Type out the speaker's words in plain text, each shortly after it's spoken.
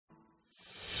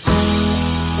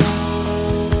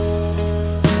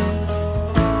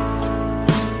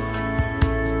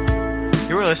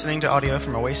listening to audio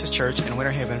from Oasis Church in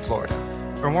Winter Haven, Florida.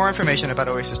 For more information about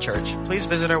Oasis Church, please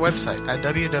visit our website at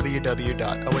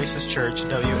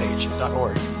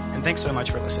www.oasischurchwh.org. And thanks so much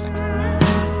for listening.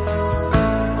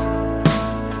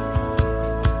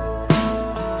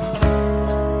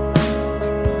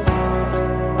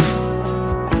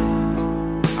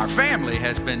 Our family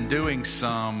has been doing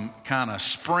some kind of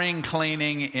spring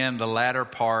cleaning in the latter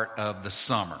part of the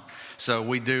summer. So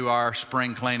we do our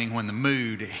spring cleaning when the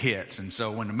mood hits. And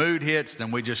so when the mood hits,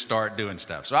 then we just start doing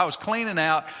stuff. So I was cleaning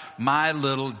out my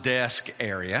little desk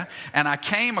area, and I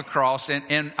came across,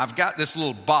 and I've got this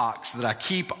little box that I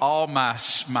keep all my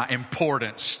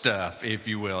important stuff, if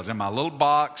you will. It's in my little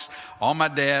box on my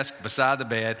desk beside the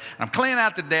bed. And I'm cleaning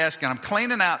out the desk, and I'm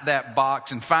cleaning out that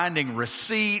box and finding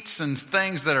receipts and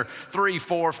things that are 3,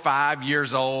 4, 5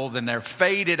 years old, and they're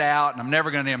faded out, and I'm never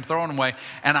going to end up throwing them away.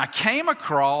 And I came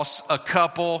across a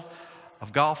couple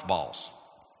of golf balls.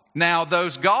 Now,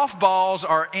 those golf balls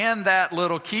are in that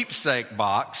little keepsake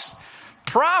box,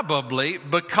 probably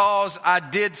because I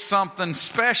did something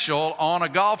special on a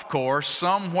golf course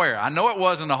somewhere. I know it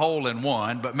wasn't a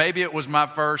hole-in-one, but maybe it was my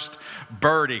first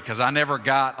birdie, because I never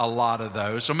got a lot of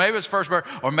those. So maybe it was first birdie,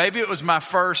 or maybe it was my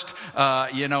first,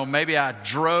 maybe I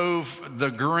drove the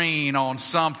green on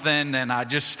something and I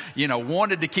just,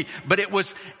 wanted to keep. But it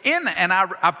was in, and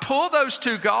I pulled those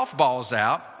two golf balls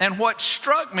out, and what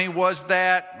struck me was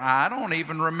that I don't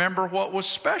even remember what was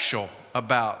special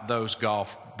about those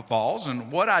golf balls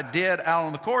and what I did out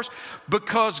on the course,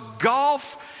 because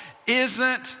golf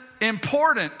isn't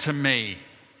important to me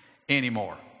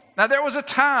anymore. Now, there was a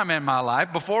time in my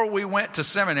life before we went to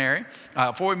seminary,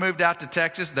 before we moved out to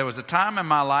Texas, there was a time in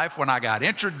my life when I got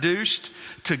introduced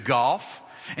to golf.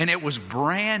 And it was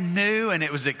brand new and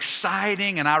it was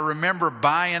exciting. And I remember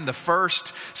buying the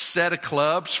first set of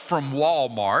clubs from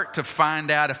Walmart to find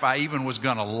out if I even was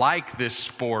going to like this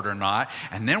sport or not.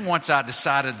 And then once I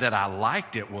decided that I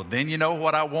liked it, well, then you know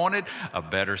what I wanted? A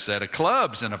better set of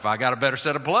clubs. And if I got a better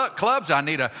set of clubs, I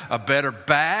need a better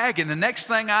bag. And the next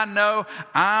thing I know,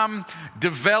 I'm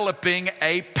developing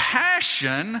a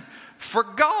passion for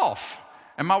golf.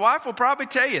 And my wife will probably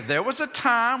tell you, there was a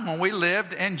time when we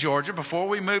lived in Georgia before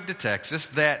we moved to Texas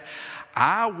that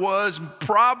I was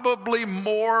probably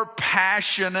more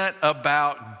passionate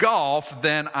about golf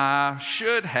than I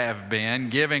should have been,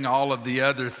 given all of the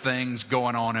other things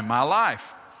going on in my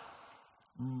life.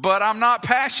 But I'm not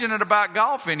passionate about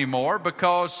golf anymore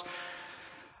because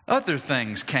other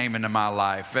things came into my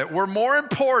life that were more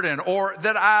important or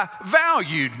that I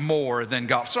valued more than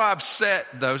golf. So I've set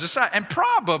those aside. And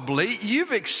probably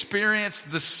you've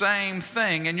experienced the same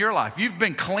thing in your life. You've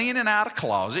been cleaning out a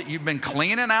closet. You've been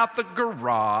cleaning out the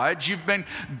garage. You've been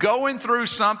going through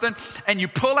something and you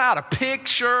pull out a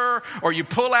picture or you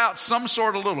pull out some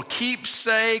sort of little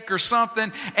keepsake or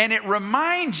something, and it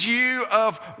reminds you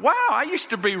of, wow, I used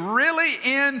to be really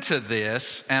into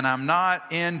this and I'm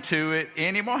not into it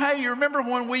anymore. Hey, you remember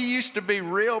when we used to be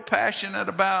real passionate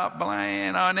about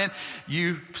playing? And then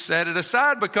you set it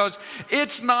aside because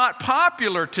it's not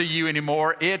popular to you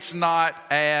anymore. It's not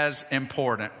as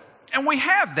important. And we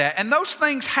have that. And those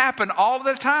things happen all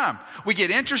the time. We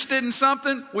get interested in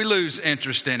something, we lose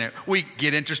interest in it. We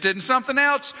get interested in something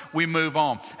else, we move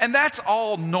on. And that's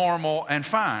all normal and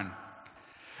fine.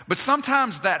 But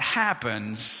sometimes that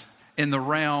happens in the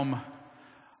realm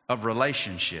of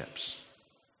relationships.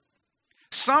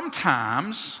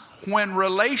 Sometimes when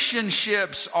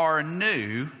relationships are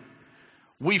new,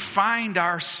 we find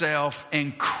ourselves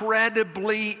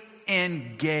incredibly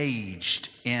engaged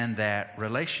in that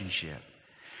relationship.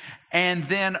 And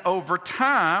then over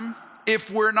time, if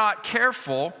we're not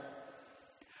careful,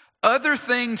 other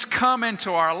things come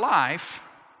into our life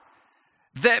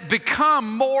that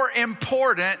become more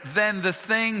important than the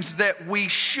things that we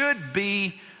should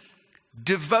be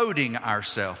devoting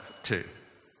ourselves to.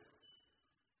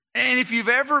 And if you've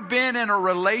ever been in a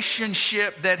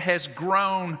relationship that has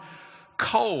grown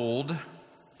cold,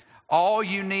 all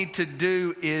you need to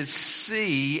do is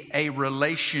see a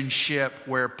relationship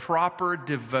where proper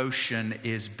devotion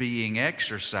is being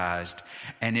exercised,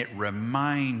 and it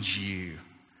reminds you,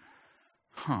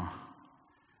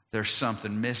 there's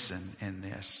something missing in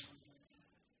this.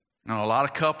 Now, a lot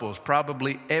of couples,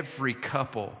 probably every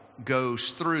couple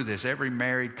goes through this. Every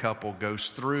married couple goes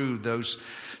through those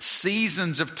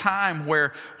seasons of time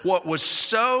where what was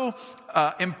so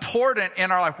important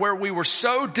in our life, where we were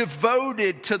so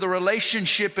devoted to the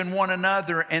relationship in one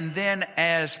another, and then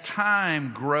as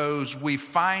time grows, we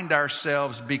find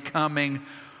ourselves becoming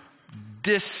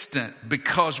distant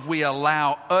because we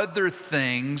allow other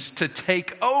things to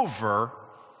take over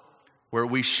where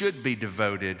we should be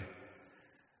devoted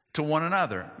to one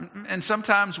another. And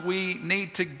sometimes we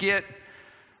need to get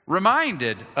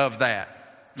reminded of that.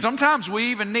 Sometimes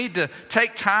we even need to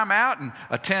take time out and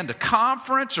attend a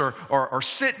conference or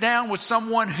sit down with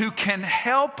someone who can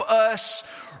help us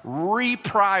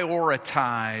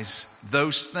reprioritize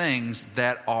those things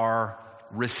that are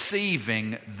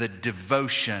receiving the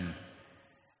devotion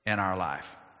in our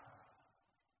life.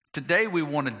 Today we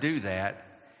want to do that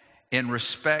in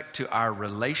respect to our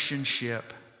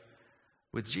relationship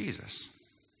with Jesus.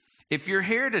 If you're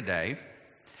here today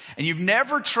and you've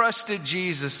never trusted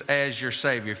Jesus as your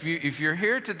Savior, if you're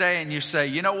here today and you say,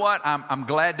 you know what, I'm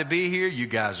glad to be here. You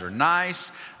guys are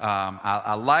nice.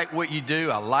 I like what you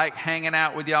do. I like hanging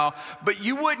out with y'all. But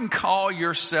you wouldn't call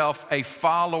yourself a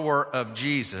follower of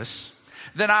Jesus,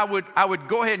 then I would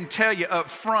go ahead and tell you up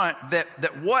front that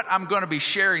what I'm going to be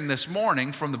sharing this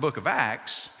morning from the book of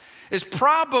Acts is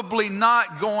probably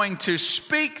not going to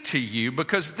speak to you,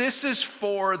 because this is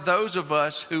for those of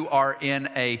us who are in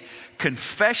a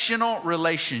confessional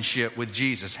relationship with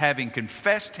Jesus, having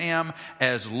confessed Him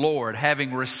as Lord,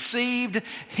 having received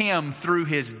Him through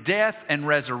His death and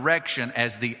resurrection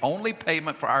as the only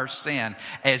payment for our sin,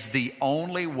 as the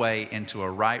only way into a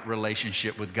right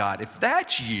relationship with God. If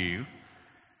that's you,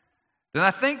 then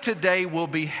I think today will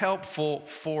be helpful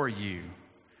for you.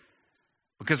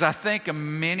 Because I think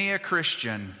many a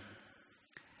Christian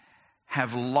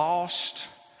have lost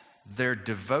their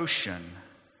devotion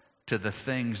to the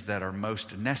things that are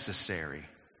most necessary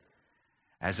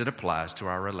as it applies to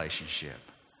our relationship.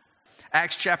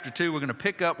 Acts chapter 2, we're going to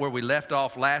pick up where we left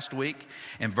off last week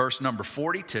in verse number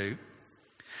 42.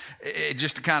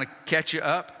 Just to kind of catch you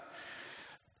up,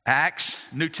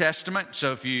 Acts, New Testament.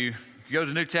 So if you go to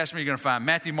the New Testament, you're going to find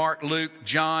Matthew, Mark, Luke,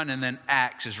 John, and then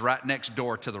Acts is right next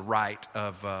door to the right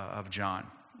of John.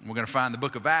 We're going to find the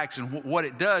book of Acts, and what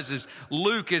it does is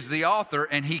Luke is the author,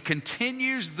 and he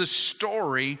continues the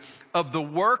story of the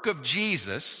work of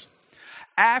Jesus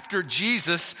after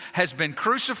Jesus has been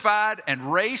crucified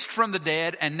and raised from the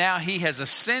dead, and now He has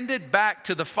ascended back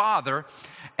to the Father,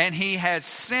 and He has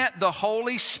sent the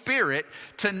Holy Spirit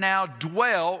to now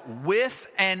dwell with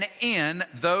and in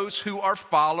those who are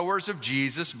followers of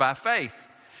Jesus by faith.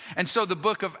 And so the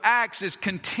book of Acts is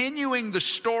continuing the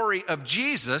story of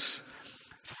Jesus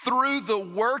through the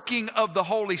working of the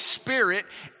Holy Spirit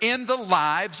in the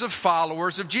lives of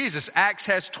followers of Jesus. Acts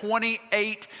has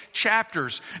 28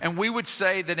 chapters, and we would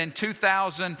say that in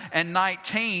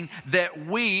 2019 that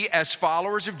we, as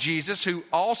followers of Jesus who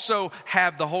also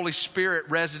have the Holy Spirit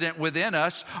resident within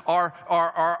us, are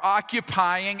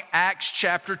occupying Acts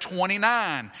chapter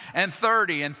 29 and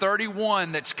 30 and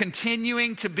 31 that's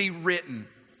continuing to be written.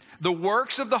 The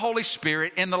works of the Holy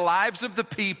Spirit in the lives of the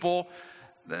people,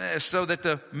 so that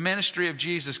the ministry of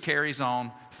Jesus carries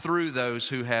on through those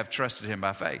who have trusted Him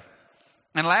by faith.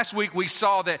 And last week we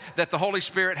saw that the Holy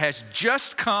Spirit has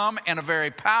just come in a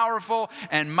very powerful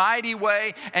and mighty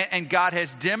way. And God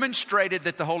has demonstrated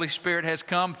that the Holy Spirit has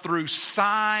come through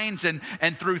signs and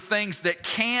through things that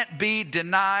can't be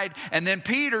denied. And then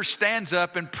Peter stands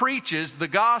up and preaches the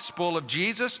gospel of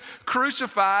Jesus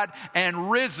crucified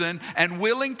and risen and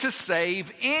willing to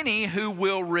save any who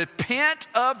will repent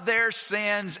of their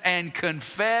sins and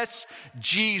confess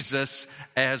Jesus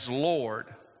as Lord.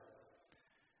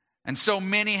 And so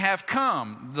many have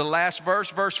come. The last verse,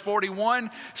 verse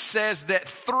 41, says that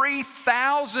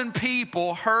 3,000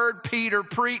 people heard Peter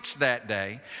preach that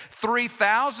day.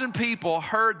 3,000 people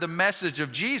heard the message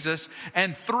of Jesus,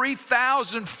 and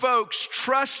 3,000 folks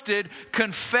trusted,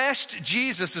 confessed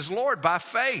Jesus as Lord by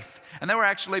faith. And they were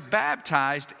actually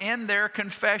baptized in their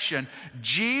confession.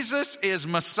 Jesus is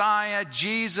Messiah.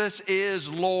 Jesus is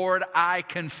Lord. I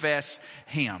confess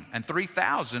Him. And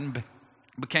 3,000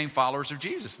 became followers of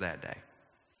Jesus that day.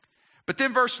 But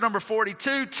then verse number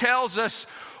 42 tells us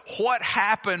what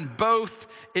happened both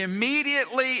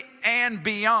immediately and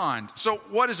beyond. So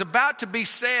what is about to be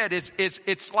said is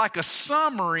it's like a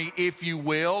summary, if you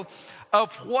will,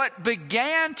 of what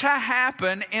began to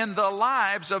happen in the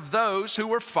lives of those who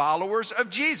were followers of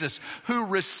Jesus, who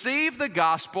received the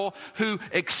gospel, who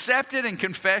accepted and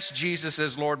confessed Jesus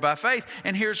as Lord by faith.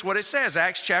 And here's what it says.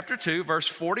 Acts chapter 2, verse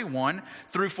 41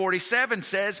 through 47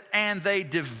 says, "And they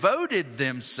devoted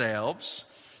themselves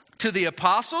to the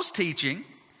apostles' teaching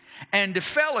and to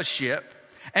fellowship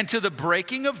and to the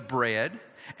breaking of bread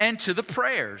and to the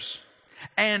prayers.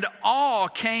 And awe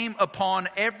came upon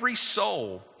every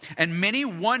soul, and many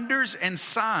wonders and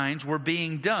signs were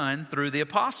being done through the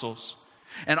apostles.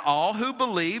 And all who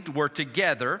believed were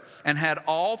together and had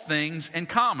all things in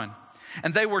common.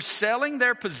 And they were selling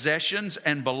their possessions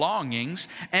and belongings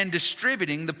and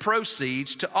distributing the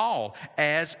proceeds to all,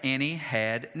 as any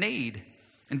had need.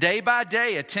 And day by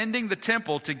day, attending the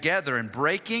temple together and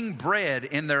breaking bread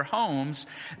in their homes,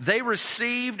 they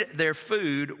received their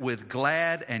food with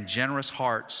glad and generous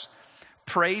hearts,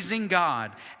 praising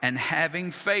God and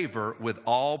having favor with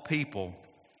all people.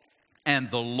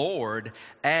 And the Lord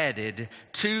added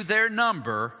to their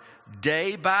number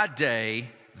day by day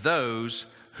those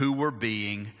who were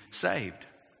being saved.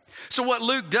 So what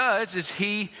Luke does is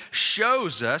he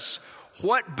shows us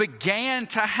what began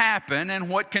to happen and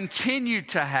what continued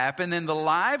to happen in the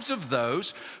lives of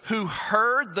those who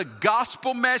heard the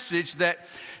gospel message that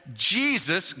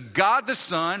Jesus, God the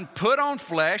Son, put on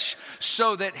flesh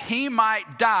so that he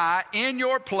might die in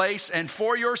your place and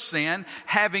for your sin,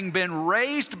 having been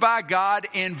raised by God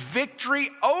in victory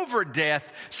over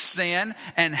death, sin,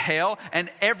 and hell, and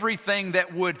everything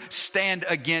that would stand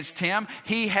against him.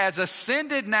 He has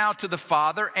ascended now to the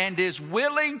Father and is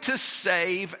willing to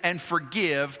save and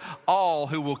forgive all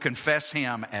who will confess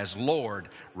him as Lord,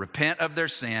 repent of their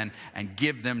sin, and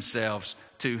give themselves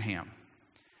to him.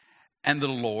 And the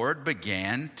Lord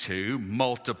began to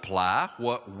multiply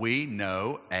what we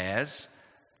know as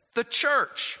the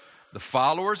church, the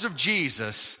followers of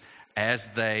Jesus,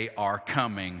 as they are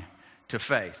coming to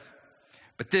faith.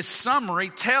 But this summary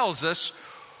tells us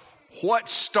what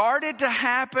started to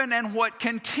happen and what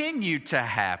continued to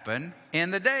happen in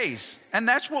the days. And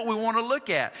that's what we want to look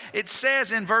at. It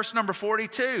says in verse number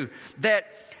 42 that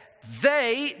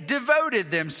they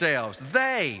devoted themselves.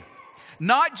 They,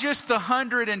 not just the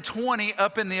 120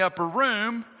 up in the upper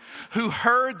room who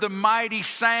heard the mighty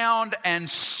sound and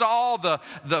saw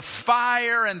the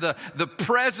fire and the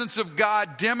presence of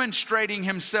God demonstrating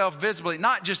himself visibly.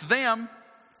 Not just them,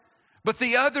 but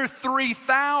the other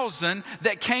 3,000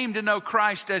 that came to know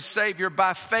Christ as Savior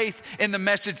by faith in the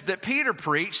message that Peter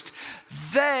preached,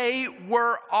 they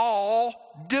were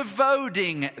all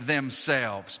devoting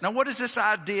themselves. Now, what does this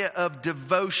idea of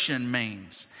devotion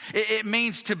means? It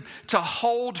means to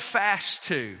hold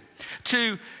fast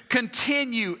to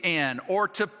continue in, or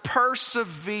to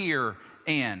persevere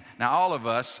in. Now, all of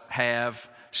us have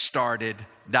started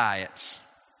diets.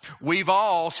 We've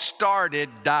all started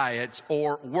diets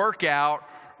or workout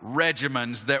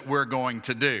regimens that we're going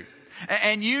to do.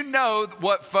 And you know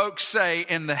what folks say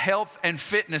in the health and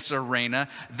fitness arena,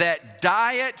 that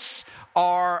diets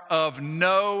are of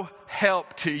no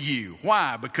help to you.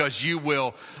 Why? Because you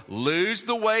will lose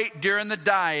the weight during the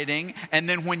dieting, and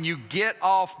then when you get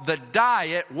off the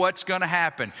diet, what's going to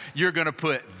happen? You're going to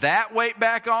put that weight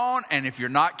back on, and if you're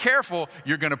not careful,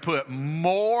 you're going to put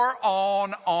more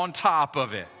on top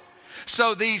of it.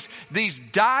 So these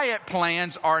diet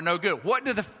plans are no good. What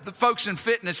do the folks in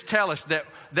fitness tell us?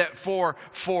 That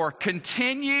for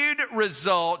continued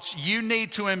results, you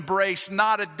need to embrace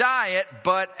not a diet,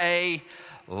 but a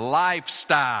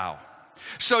lifestyle.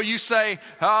 So you say,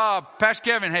 Pastor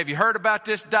Kevin, have you heard about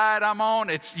this diet I'm on?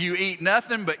 It's you eat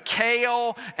nothing but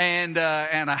kale and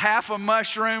a half a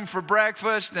mushroom for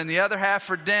breakfast and the other half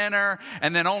for dinner,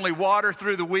 and then only water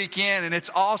through the weekend, and it's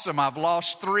awesome. I've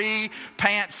lost 3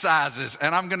 pant sizes,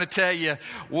 and I'm going to tell you,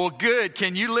 well, good.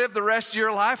 Can you live the rest of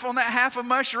your life on that half a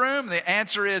mushroom? The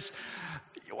answer is,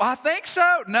 well, I think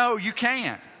so. No, you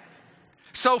can't.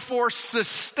 So for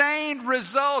sustained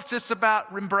results, it's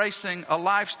about embracing a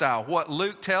lifestyle. What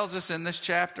Luke tells us in this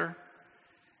chapter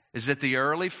is that the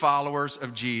early followers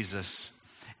of Jesus,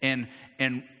 in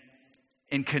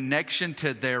connection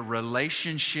to their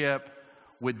relationship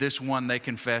with this one they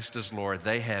confessed as Lord,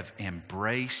 they have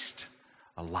embraced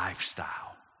a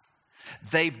lifestyle.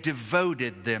 They've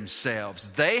devoted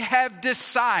themselves. They have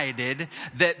decided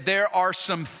that there are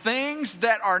some things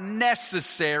that are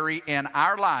necessary in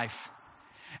our life,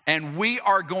 and we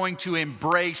are going to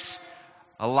embrace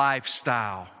a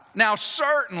lifestyle. Now,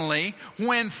 certainly,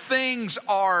 when things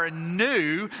are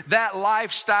new, that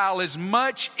lifestyle is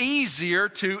much easier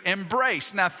to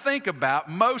embrace. Now, think about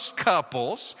most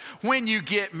couples, when you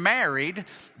get married,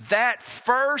 that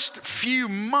first few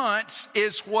months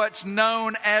is what's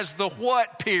known as the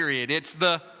what period? It's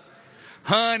the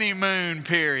honeymoon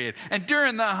period. And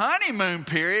during the honeymoon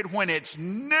period, when it's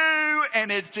new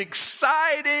and it's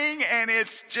exciting and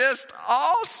it's just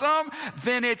awesome,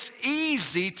 then it's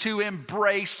easy to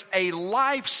embrace a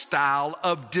lifestyle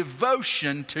of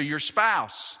devotion to your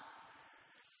spouse.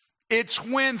 It's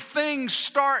when things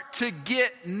start to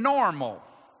get normal.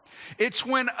 It's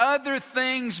when other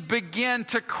things begin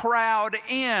to crowd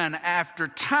in after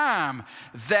time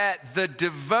that the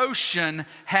devotion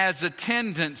has a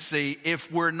tendency,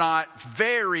 if we're not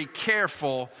very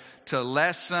careful, to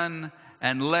lessen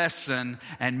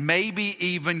and maybe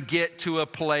even get to a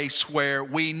place where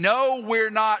we know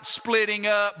we're not splitting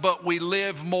up, but we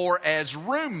live more as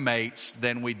roommates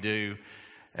than we do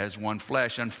as one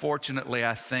flesh. Unfortunately,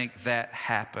 I think that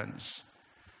happens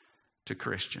to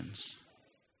Christians,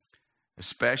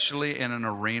 especially in an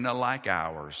arena like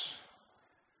ours,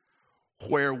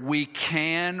 where we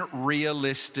can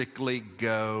realistically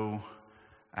go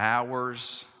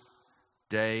hours,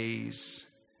 days,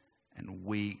 and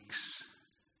weeks,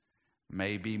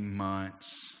 maybe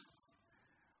months,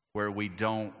 where we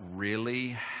don't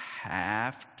really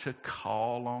have to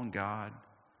call on God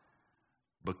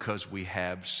because we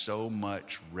have so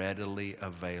much readily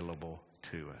available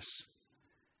to us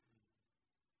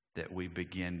that we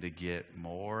begin to get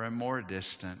more and more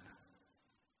distant,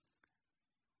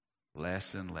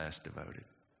 less and less devoted.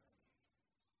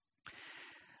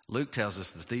 Luke tells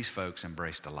us that these folks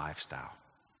embraced a lifestyle.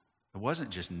 It wasn't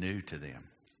just new to them.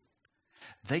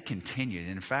 They continued.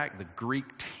 In fact, the Greek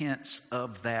tense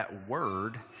of that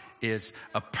word is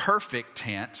a perfect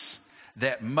tense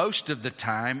that most of the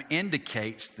time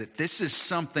indicates that this is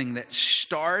something that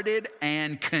started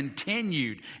and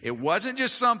continued. It wasn't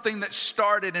just something that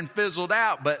started and fizzled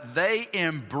out, but they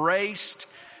embraced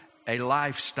a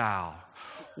lifestyle.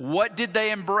 What did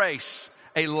they embrace?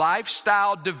 A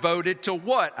lifestyle devoted to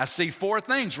what? I see four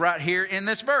things right here in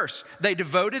this verse. They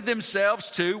devoted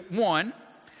themselves to, one,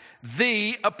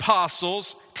 the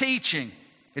apostles' teaching.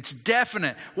 It's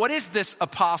definite. What is this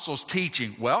apostles'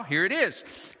 teaching? Well, here it is.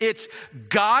 It's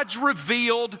God's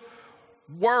revealed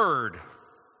word.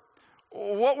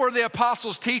 What were the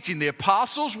apostles teaching? The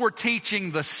apostles were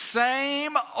teaching the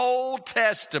same Old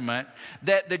Testament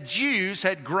that the Jews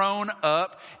had grown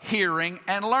up hearing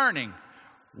and learning,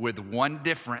 with one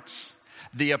difference.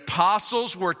 The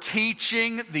apostles were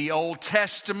teaching the Old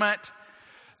Testament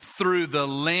through the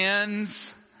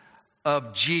lens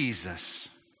of Jesus,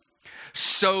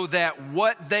 so that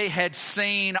what they had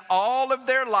seen all of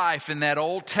their life in that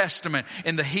Old Testament,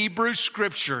 in the Hebrew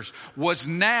Scriptures, was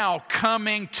now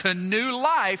coming to new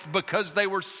life because they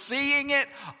were seeing it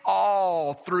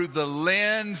all through the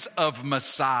lens of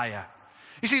Messiah.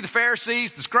 You see, the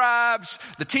Pharisees, the scribes,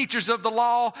 the teachers of the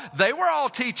law, they were all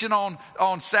teaching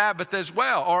on Sabbath as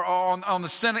well, or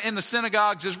in the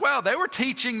synagogues as well. They were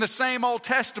teaching the same Old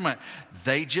Testament.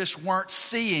 They just weren't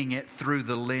seeing it through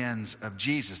the lens of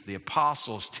Jesus. The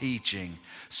apostles' teaching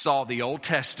saw the Old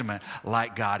Testament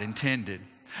like God intended.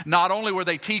 Not only were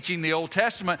they teaching the Old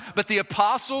Testament, but the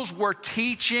apostles were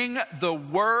teaching the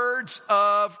words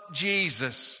of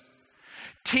Jesus.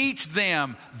 Teach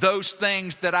them those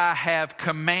things that I have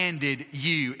commanded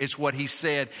you, is what he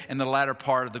said in the latter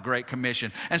part of the Great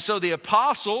Commission. And so the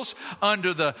apostles,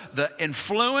 under the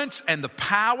influence and the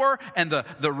power and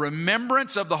the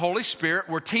remembrance of the Holy Spirit,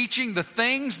 were teaching the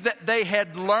things that they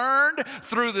had learned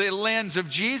through the lens of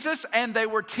Jesus, and they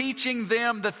were teaching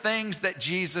them the things that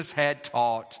Jesus had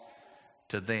taught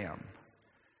to them.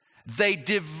 They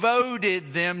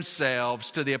devoted themselves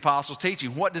to the apostles'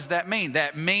 teaching. What does that mean?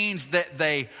 That means that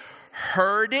they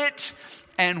heard it,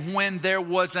 and when there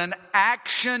was an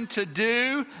action to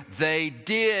do, they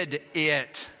did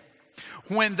it.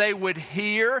 When they would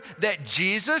hear that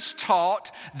Jesus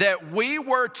taught that we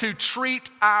were to treat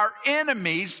our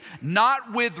enemies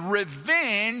not with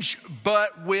revenge,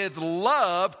 but with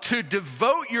love, to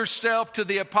devote yourself to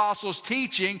the apostles'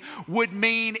 teaching would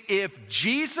mean if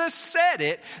Jesus said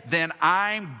it, then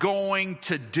I'm going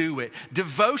to do it.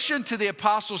 Devotion to the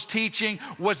apostles' teaching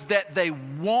was that they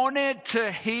wanted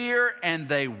to hear and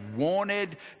they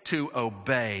wanted to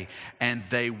obey, and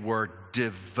they were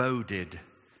devoted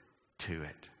to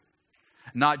it.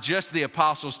 Not just the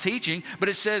apostles' teaching, but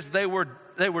it says they were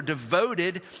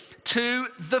devoted to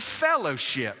the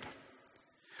fellowship.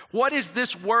 What is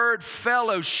this word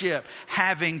fellowship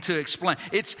having to explain?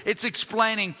 It's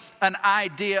explaining an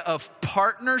idea of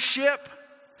partnership,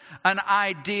 an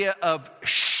idea of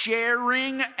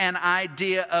sharing, an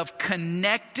idea of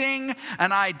connecting,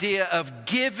 an idea of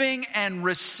giving and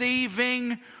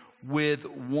receiving with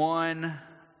one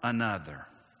another.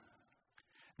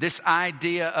 This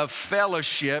idea of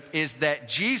fellowship is that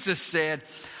Jesus said,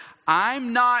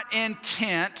 I'm not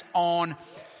intent on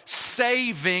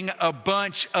saving a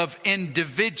bunch of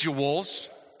individuals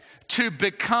to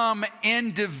become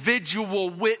individual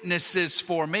witnesses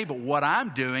for me. But what I'm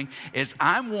doing is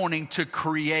I'm wanting to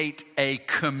create a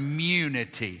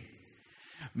community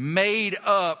made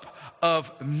up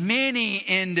of many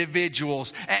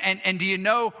individuals. And do you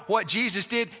know what Jesus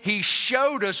did? He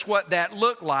showed us what that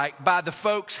looked like by the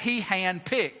folks he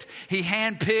handpicked. He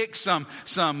handpicked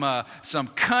some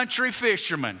country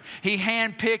fishermen. He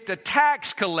handpicked a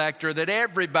tax collector that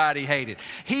everybody hated.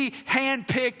 He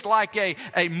handpicked like a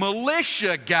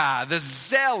militia guy, the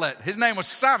zealot. His name was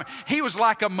Simon. He was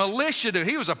like a militia dude.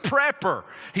 He was a prepper.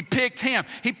 He picked him.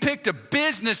 He picked a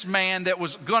businessman that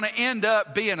was going to end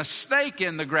up being a snake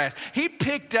in the grass. He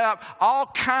picked up all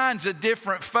kinds of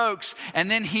different folks, and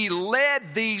then he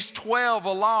led these 12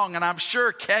 along, and I'm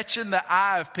sure catching the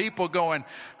eye of people going,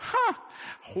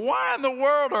 why in the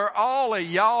world are all of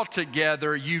y'all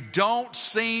together? You don't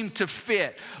seem to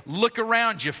fit. Look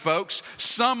around you, folks.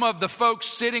 Some of the folks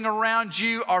sitting around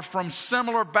you are from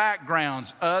similar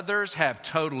backgrounds. Others have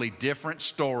totally different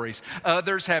stories.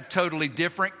 Others have totally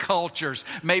different cultures,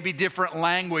 maybe different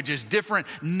languages, different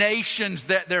nations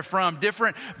that they're from,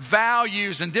 different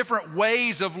values and different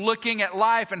ways of looking at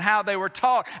life and how they were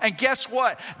taught. And guess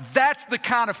what? That's the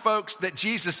kind of folks that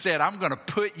Jesus said, I'm going to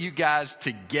put you guys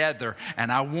together, and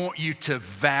I want you to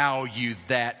value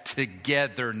that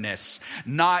togetherness,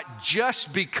 not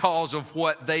just because of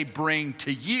what they bring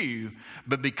to you,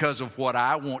 but because of what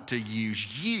I want to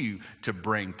use you to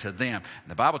bring to them.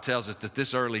 The Bible tells us that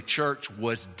this early church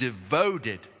was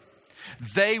devoted.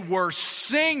 They were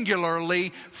singularly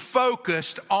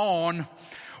focused on,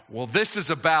 well, this is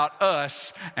about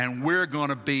us, and we're going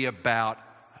to be about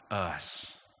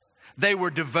us. They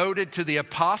were devoted to the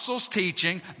apostles'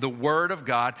 teaching, the Word of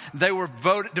God. They were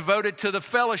devoted to the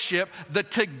fellowship, the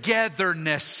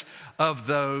togetherness of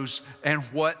those, and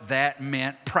what that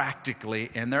meant practically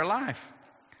in their life.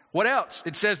 What else?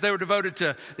 It says they were devoted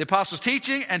to the apostles'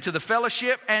 teaching and to the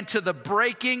fellowship and to the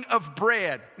breaking of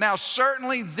bread. Now,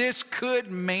 certainly this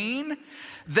could mean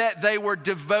that they were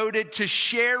devoted to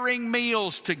sharing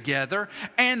meals together,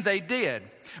 and they did.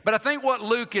 But I think what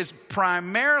Luke is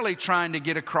primarily trying to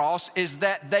get across is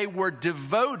that they were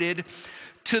devoted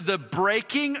to the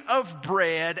breaking of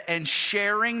bread and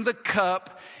sharing the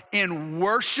cup in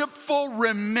worshipful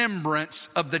remembrance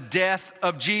of the death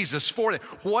of Jesus for them.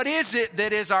 What is it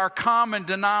that is our common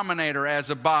denominator as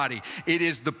a body? It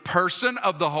is the person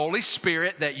of the Holy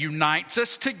Spirit that unites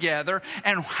us together.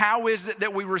 And how is it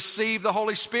that we receive the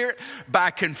Holy Spirit?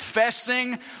 By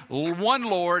confessing one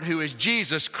Lord, who is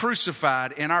Jesus,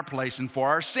 crucified in our place and for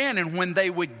our sin. And when they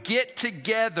would get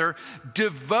together,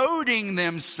 devoting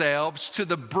themselves to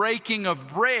the breaking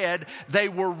of bread, they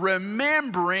were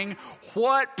remembering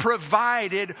what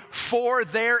provided for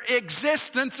their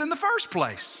existence in the first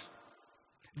place.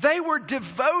 They were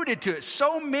devoted to it.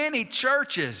 So many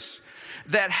churches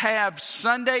that have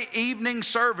Sunday evening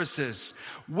services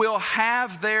will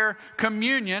have their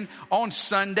communion on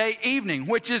Sunday evening,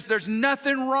 which is, there's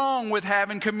nothing wrong with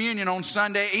having communion on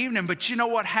Sunday evening. But you know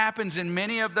what happens in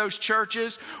many of those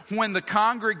churches? When the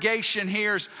congregation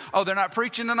hears, oh, they're not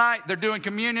preaching tonight, they're doing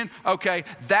communion. Okay,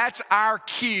 that's our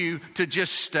cue to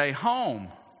just stay home.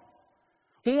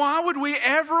 Why would we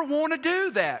ever want to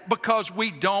do that? Because we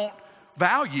don't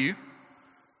value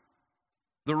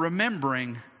the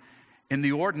remembering in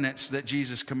the ordinance that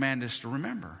Jesus commanded us to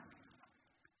remember.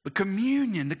 The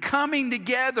communion, the coming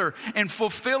together and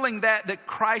fulfilling that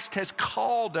Christ has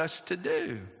called us to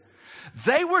do.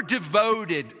 They were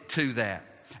devoted to that.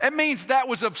 It means that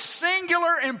was of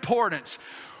singular importance.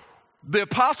 The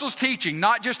apostles' teaching,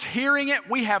 not just hearing it,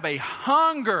 we have a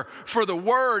hunger for the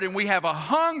word and we have a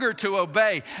hunger to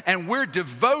obey, and we're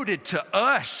devoted to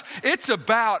us. It's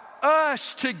about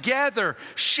us together,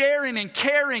 sharing and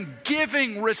caring,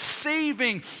 giving,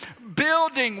 receiving,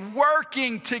 building,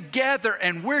 working together,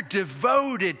 and we're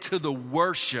devoted to the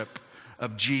worship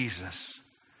of Jesus.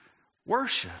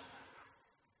 Worship.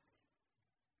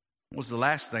 What was the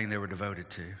last thing they were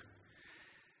devoted to?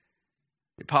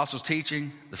 The apostles'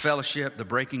 teaching, the fellowship, the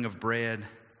breaking of bread,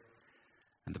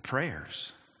 and the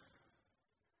prayers.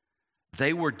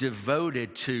 They were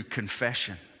devoted to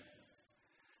confession.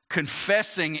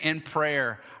 Confessing in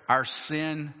prayer our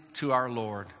sin to our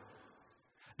Lord.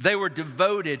 They were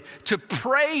devoted to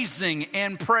praising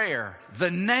in prayer the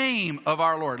name of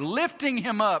our Lord, lifting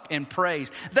him up in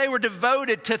praise. They were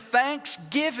devoted to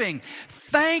thanksgiving,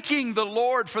 thanking the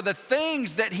Lord for the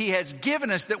things that he has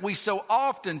given us that we so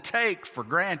often take for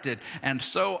granted and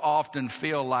so often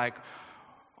feel like,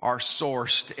 are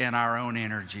sourced in our own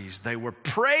energies. They were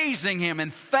praising Him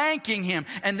and thanking Him,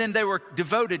 and then they were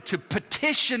devoted to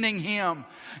petitioning Him.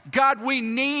 God, we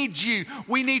need You.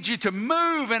 We need You to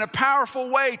move in a powerful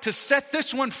way to set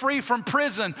this one free from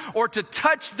prison, or to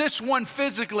touch this one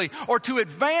physically, or to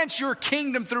advance Your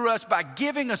kingdom through us by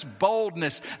giving us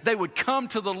boldness. They would come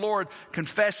to the Lord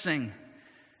confessing,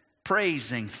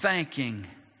 praising, thanking,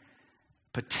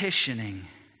 petitioning.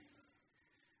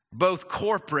 Both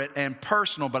corporate and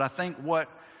personal, but I think what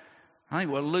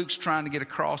Luke's trying to get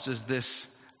across is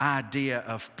this idea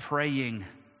of praying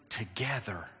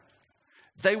together.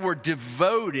 They were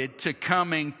devoted to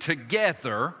coming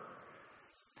together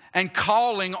and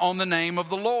calling on the name of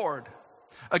the Lord.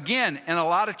 Again, in a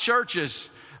lot of churches,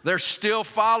 they're still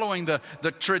following the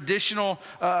traditional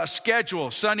schedule.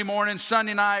 Sunday morning,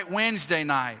 Sunday night, Wednesday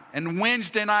night. And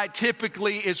Wednesday night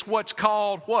typically is what's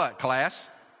called what, class?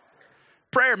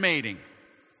 Prayer meeting.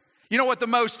 You know what the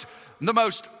most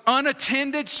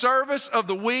unattended service of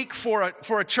the week for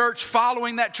a church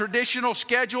following that traditional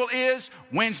schedule is?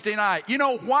 Wednesday night. You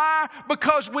know why?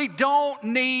 Because we don't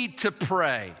need to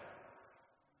pray.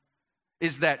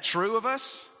 Is that true of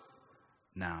us?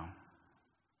 No.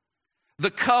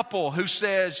 The couple who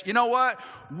says, you know what?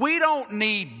 We don't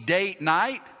need date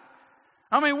night.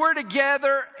 I mean, we're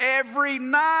together every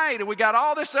night and we got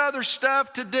all this other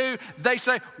stuff to do. They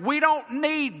say, we don't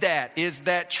need that. Is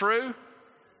that true?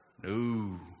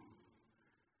 No.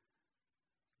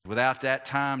 Without that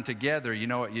time together, you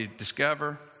know what you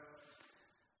discover?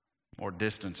 More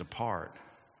distance apart.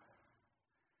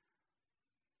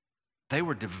 They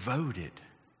were devoted.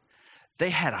 They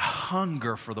had a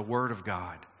hunger for the Word of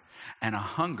God and a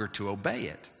hunger to obey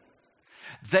it.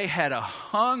 They had a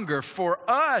hunger for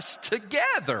us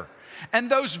together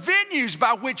and those venues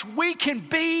by which we can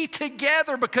be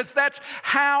together, because that's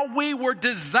how we were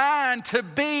designed to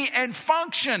be and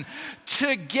function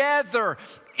together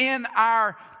in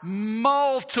our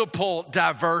multiple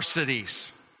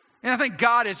diversities. And I think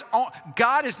God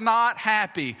is not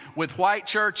happy with white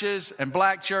churches and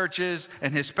black churches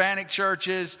and Hispanic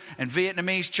churches and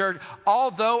Vietnamese church.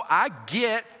 Although I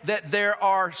get that there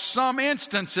are some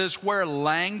instances where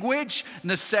language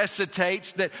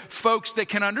necessitates that folks that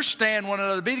can understand one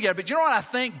another be together. But you know what I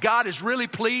think God is really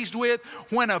pleased with?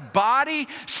 When a body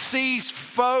sees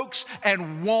folks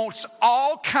and wants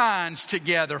all kinds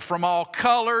together from all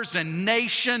colors and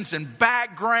nations and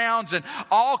backgrounds and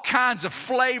all kinds of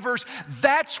flavors.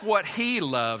 That's what He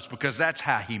loves, because that's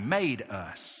how He made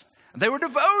us. They were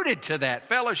devoted to that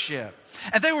fellowship.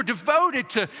 And they were devoted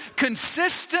to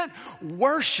consistent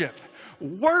worship,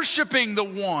 worshiping the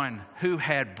one who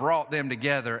had brought them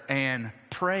together, and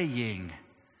praying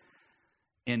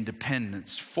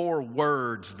independence. 4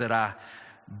 words that I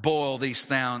boil these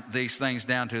things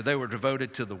down to. They were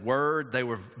devoted to the Word. They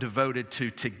were devoted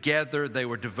to together. They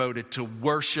were devoted to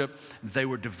worship. They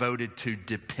were devoted to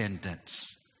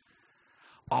dependence.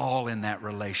 All in that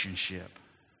relationship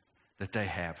that they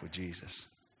have with Jesus.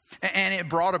 And it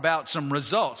brought about some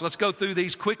results. Let's go through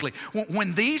these quickly.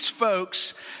 When these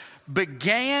folks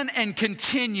began and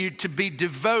continued to be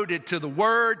devoted to the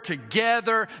Word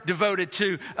together, devoted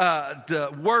to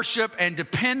the worship and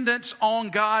dependence on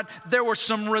God, there were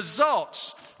some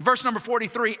results. Verse number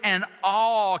 43, and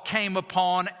awe came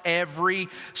upon every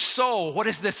soul. What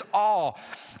is this awe?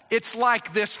 It's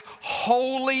like this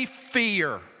holy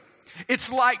fear.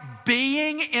 It's like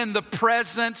being in the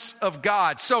presence of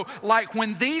God. So like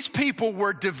when these people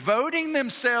were devoting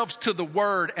themselves to the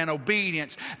Word and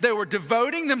obedience, they were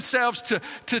devoting themselves to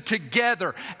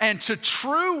together and to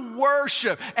true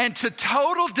worship and to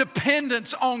total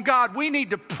dependence on God. We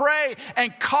need to pray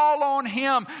and call on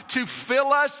Him to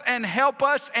fill us and help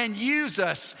us and use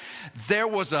us. There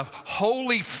was a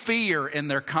holy fear in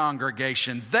their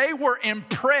congregation. They were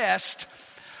impressed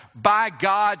by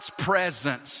God's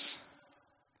presence.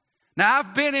 Now,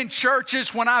 I've been in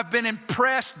churches when I've been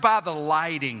impressed by the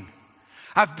lighting.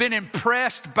 I've been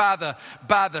impressed by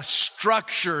the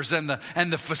structures and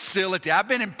the facility. I've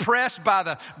been impressed by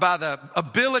the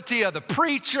ability of the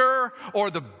preacher or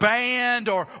the band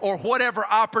or whatever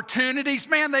opportunities.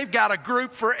 Man, they've got a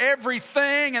group for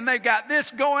everything, and they've got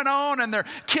this going on, and their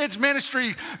kids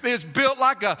ministry is built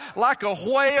like a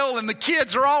whale, and the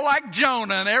kids are all like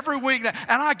Jonah, and every week, and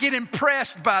I get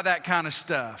impressed by that kind of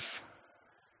stuff.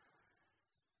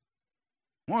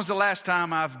 When was the last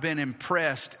time I've been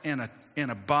impressed in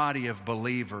a body of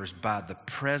believers by the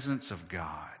presence of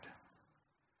God?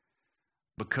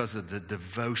 Because of the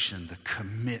devotion, the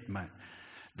commitment,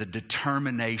 the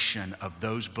determination of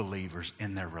those believers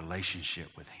in their relationship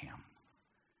with Him.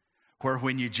 Where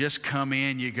when you just come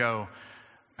in, you go,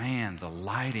 man, the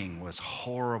lighting was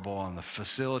horrible and the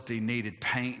facility needed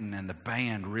painting and the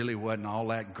band really wasn't all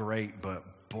that great,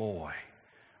 but boy,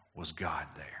 was God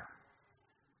there.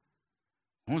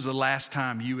 When was the last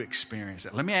time you experienced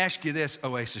it? Let me ask you this,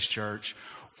 Oasis Church.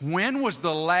 When was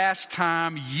the last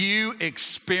time you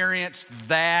experienced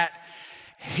that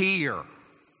here?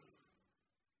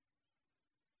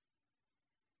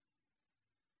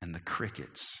 And the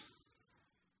crickets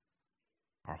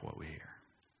are what we hear.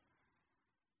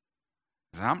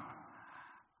 I'm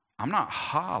not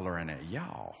hollering at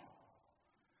y'all.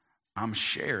 I'm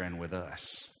sharing with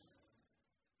us.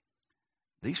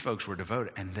 These folks were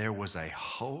devoted, and there was a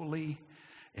holy,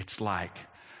 it's like,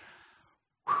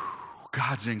 whew,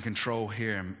 God's in control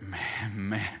here. And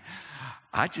man,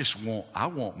 I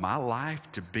want my life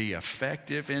to be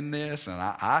effective in this, and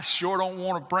I sure don't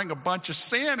want to bring a bunch of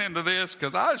sin into this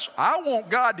because I want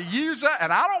God to use that,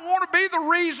 and I don't want to be the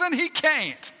reason He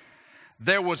can't.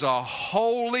 There was a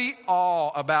holy awe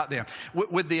about them.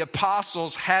 With the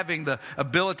apostles having the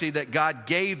ability that God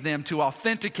gave them to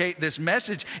authenticate this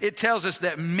message, it tells us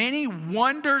that many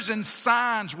wonders and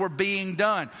signs were being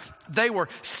done. They were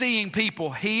seeing people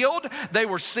healed. They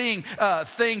were seeing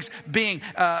things being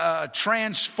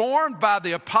transformed by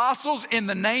the apostles in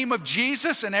the name of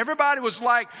Jesus. And everybody was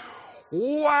like,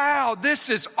 wow, this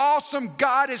is awesome.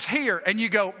 God is here. And you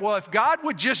go, well, if God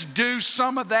would just do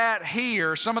some of that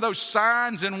here, some of those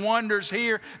signs and wonders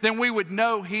here, then we would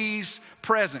know He's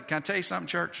present. Can I tell you something,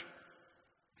 church?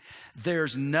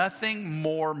 There's nothing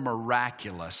more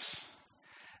miraculous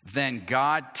than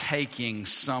God taking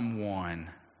someone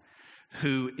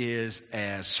who is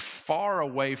as far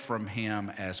away from Him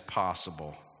as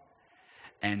possible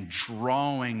and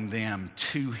drawing them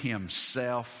to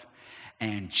Himself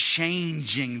and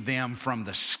changing them from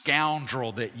the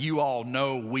scoundrel that you all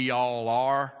know we all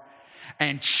are,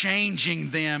 and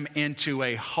changing them into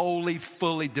a holy,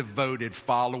 fully devoted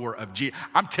follower of Jesus.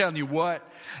 I'm telling you what,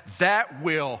 that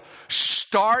will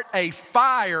start a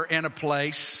fire in a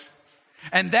place,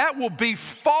 and that will be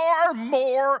far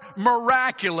more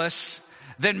miraculous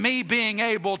than me being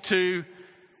able to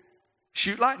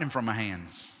shoot lightning from my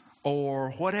hands or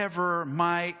whatever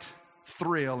might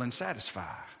thrill and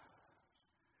satisfy.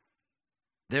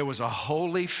 There was a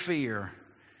holy fear.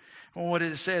 Well, what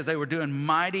it says, they were doing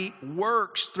mighty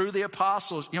works through the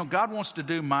apostles. You know, God wants to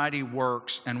do mighty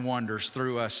works and wonders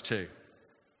through us too.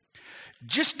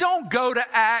 Just don't go to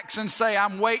Acts and say,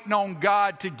 I'm waiting on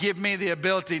God to give me the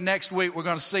ability. Next week, we're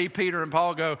going to see Peter and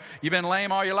Paul go, you've been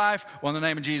lame all your life? Well, in the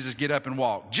name of Jesus, get up and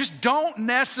walk. Just don't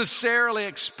necessarily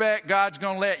expect God's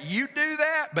going to let you do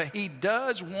that, but He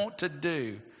does want to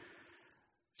do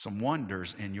some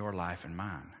wonders in your life and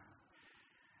mine.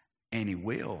 And He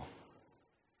will,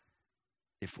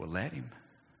 if we'll let Him.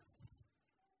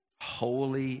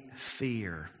 Holy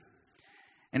fear.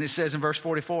 And it says in verse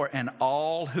 44, and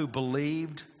all who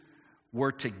believed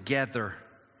were together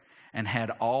and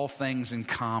had all things in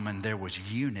common. There was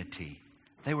unity.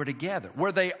 They were together.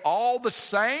 Were they all the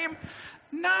same?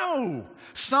 No.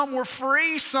 Some were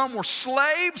free, some were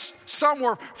slaves, some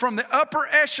were from the upper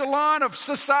echelon of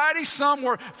society, some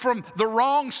were from the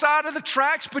wrong side of the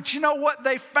tracks. But you know what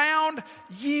they found?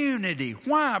 Unity.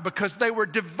 Why? Because they were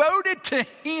devoted to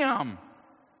Him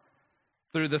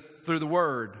through the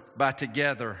Word, by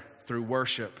together, through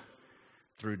worship,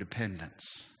 through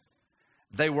dependence.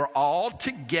 They were all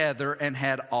together and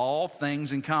had all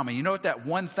things in common. You know what that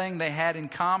one thing they had in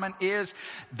common is?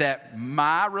 That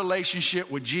my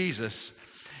relationship with Jesus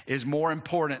is more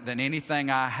important than anything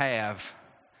I have.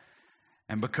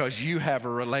 And because you have a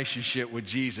relationship with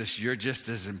Jesus, you're just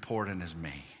as important as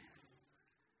me.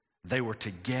 They were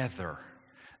together.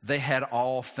 They had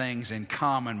all things in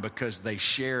common because they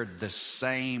shared the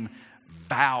same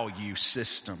value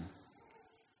system.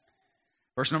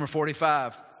 Verse number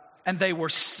 45. And they were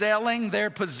selling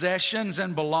their possessions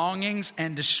and belongings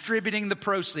and distributing the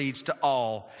proceeds to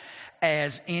all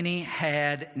as any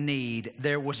had need.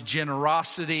 There was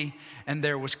generosity and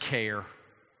there was care.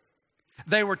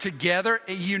 They were together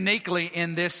uniquely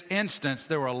in this instance.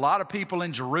 There were a lot of people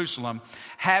in Jerusalem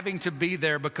having to be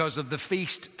there because of the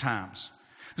feast times.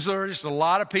 So there were just a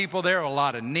lot of people there, a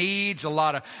lot of needs,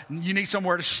 you need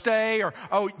somewhere to stay, or,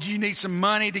 oh, you need some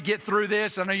money to get through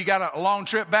this. I know you got a long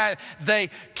trip back. They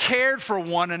cared for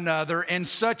one another in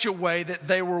such a way that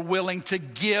they were willing to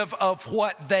give of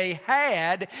what they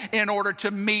had in order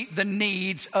to meet the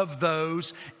needs of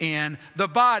those in the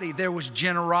body. There was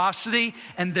generosity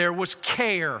and there was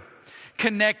care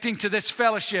connecting to this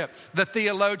fellowship.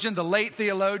 The late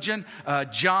theologian,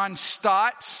 John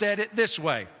Stott said it this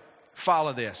way.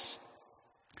 Follow this.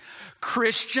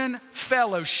 Christian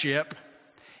fellowship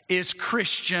is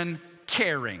Christian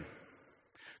caring.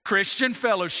 Christian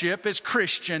fellowship is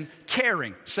Christian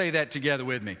caring. Say that together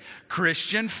with me.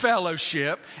 Christian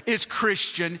fellowship is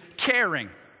Christian caring.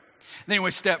 Then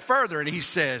we step further and he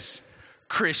says,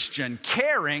 Christian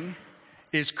caring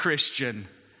is Christian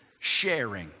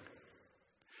sharing.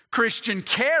 Christian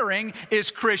caring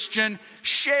is Christian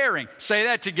sharing. Say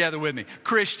that together with me.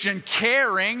 Christian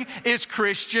caring is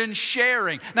Christian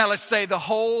sharing. Now let's say the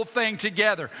whole thing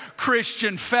together.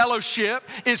 Christian fellowship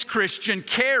is Christian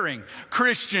caring.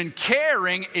 Christian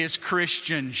caring is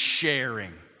Christian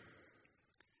sharing.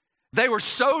 They were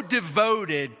so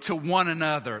devoted to one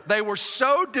another. They were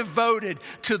so devoted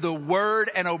to the word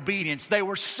and obedience. They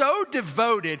were so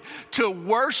devoted to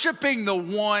worshiping the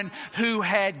one who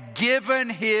had given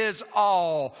his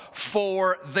all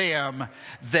for them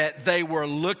that they were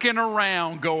looking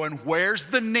around going, where's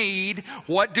the need?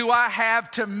 What do I have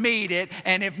to meet it?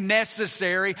 And if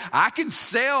necessary, I can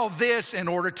sell this in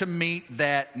order to meet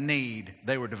that need.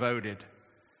 They were devoted.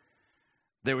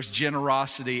 There was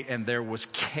generosity and there was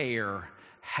care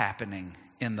happening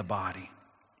in the body.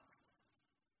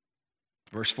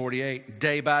 Verse 48,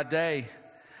 day by day,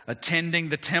 attending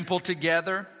the temple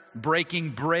together,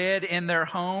 breaking bread in their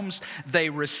homes,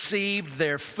 they received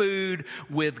their food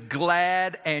with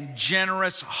glad and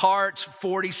generous hearts.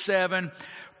 47,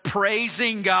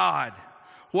 praising God.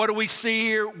 What do we see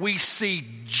here? We see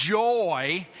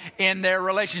joy in their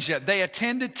relationship. They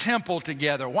attended temple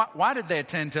together. Why did they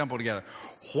attend temple together?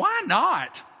 Why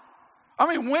not? I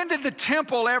mean, when did the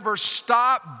temple ever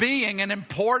stop being an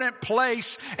important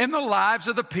place in the lives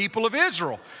of the people of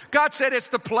Israel? God said it's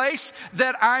the place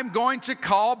that I'm going to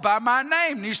call by my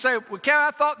name. And you say, well,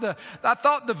 I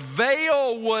thought the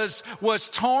veil was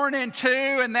torn in two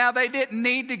and now they didn't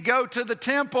need to go to the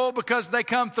temple because they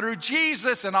come through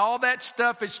Jesus, and all that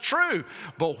stuff is true.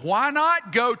 But why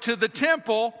not go to the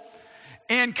temple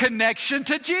in connection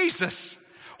to Jesus?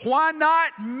 Why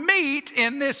not meet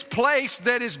in this place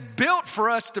that is built for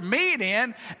us to meet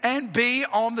in and be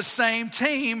on the same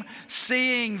team,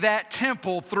 seeing that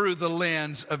temple through the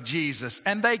lens of Jesus?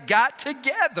 And they got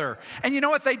together. And you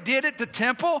know what they did at the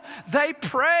temple? They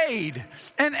prayed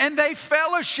and they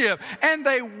fellowshiped and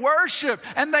they worshiped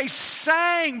and they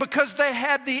sang because they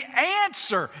had the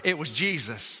answer. It was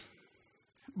Jesus.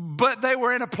 But they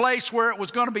were in a place where it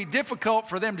was going to be difficult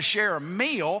for them to share a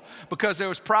meal because there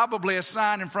was probably a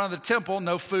sign in front of the temple,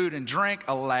 no food and drink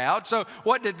allowed. So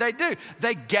what did they do?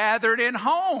 They gathered in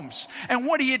homes. And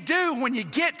what do you do when you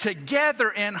get together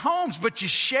in homes, but you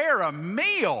share a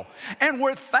meal? And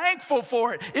we're thankful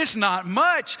for it. It's not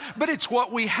much, but it's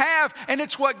what we have and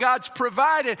it's what God's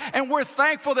provided. And we're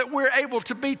thankful that we're able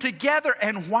to be together.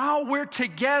 And while we're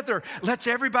together, let's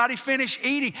everybody finish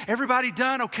eating. Everybody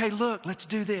done? Okay, look, let's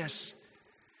do this.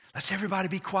 Let's everybody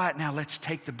be quiet now. Let's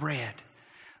take the bread.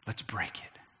 Let's break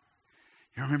it.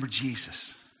 You remember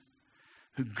Jesus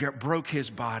who broke his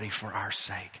body for our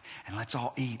sake. And let's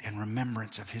all eat in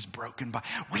remembrance of his broken body.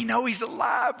 We know he's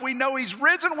alive. We know he's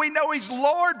risen. We know he's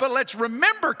Lord. But let's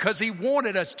remember because he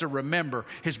wanted us to remember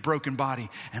his broken body.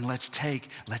 And let's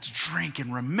drink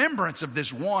in remembrance of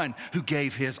this one who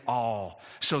gave his all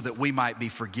so that we might be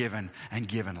forgiven and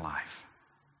given life.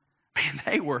 Man,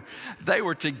 they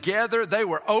were together. They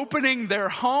were opening their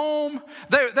home.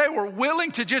 They were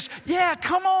willing to just,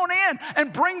 come on in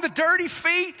and bring the dirty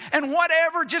feet and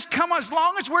whatever. Just come as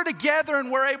long as we're together and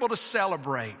we're able to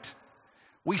celebrate.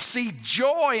 We see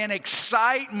joy and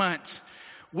excitement.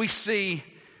 We see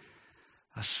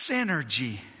a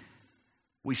synergy.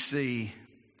 We see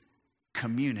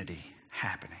community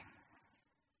happening.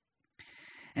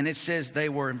 And it says they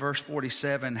were, in verse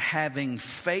 47, having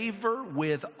favor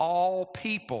with all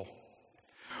people.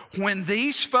 When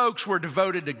these folks were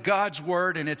devoted to God's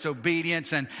word and its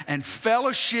obedience and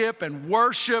fellowship and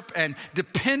worship and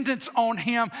dependence on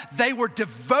him, they were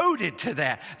devoted to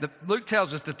that. Luke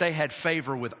tells us that they had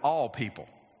favor with all people.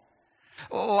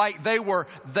 Like they were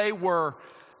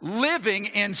living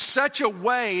in such a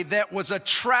way that was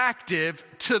attractive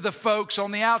to the folks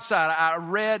on the outside. I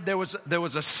read there was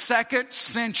a 2nd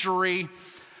century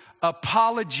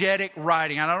apologetic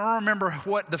writing. I don't remember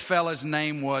what the fella's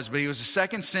name was, but he was a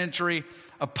 2nd century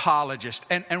apologist.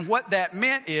 And what that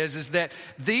meant is that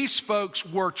these folks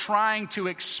were trying to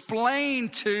explain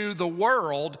to the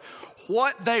world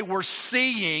what they were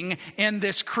seeing in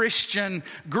this Christian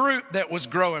group that was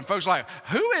growing. Folks were like,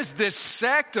 who is this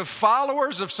sect of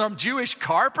followers of some Jewish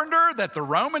carpenter that the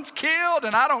Romans killed?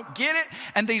 And I don't get it.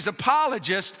 And these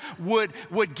apologists would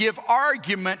give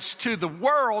arguments to the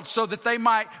world so that they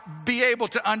might be able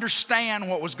to understand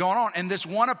what was going on. And this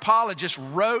one apologist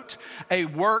wrote a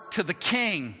work to the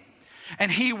king.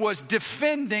 And he was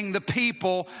defending the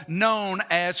people known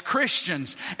as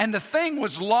Christians. And the thing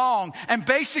was long. And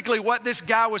basically what this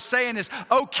guy was saying is,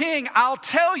 "Oh, king, I'll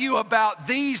tell you about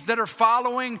these that are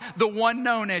following the one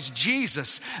known as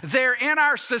Jesus. They're in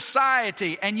our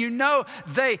society. And you know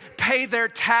they pay their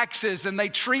taxes and they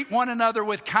treat one another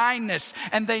with kindness.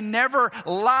 And they never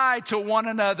lie to one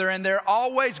another. And they're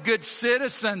always good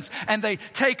citizens. And they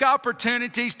take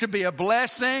opportunities to be a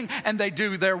blessing. And they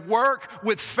do their work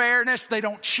with fairness. They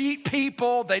don't cheat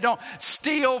people. They don't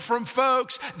steal from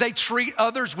folks. They treat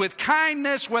others with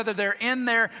kindness, whether they're in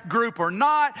their group or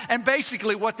not." And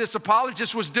basically what this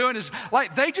apologist was doing is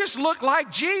like, they just look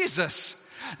like Jesus.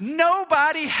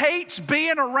 Nobody hates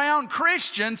being around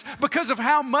Christians because of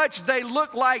how much they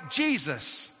look like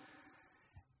Jesus.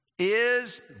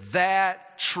 Is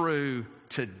that true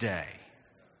today?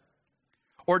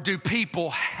 Or do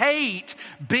people hate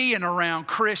being around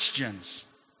Christians?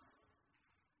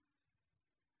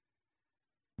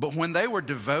 But when they were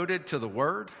devoted to the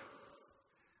Word,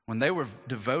 when they were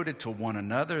devoted to one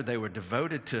another, they were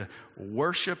devoted to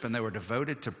worship and they were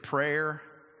devoted to prayer,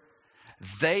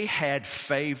 they had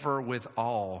favor with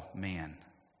all men.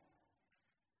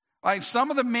 Like some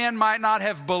of the men might not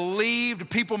have believed,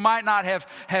 people might not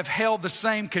have held the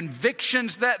same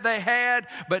convictions that they had,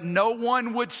 but no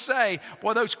one would say,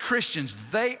 "Boy, those Christians,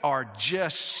 they are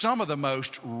just some of the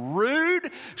most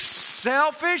rude,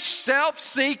 selfish,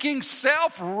 self-seeking,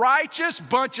 self-righteous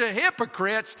bunch of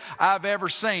hypocrites I've ever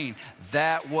seen."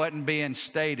 That wasn't being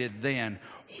stated then.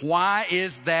 Why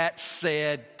is that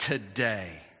said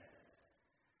today?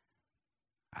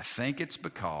 I think it's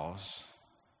because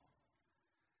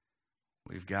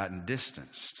we've gotten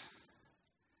distanced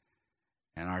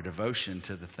in our devotion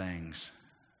to the things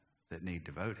that need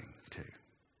devoting to.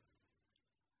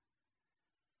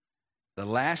 The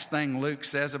last thing Luke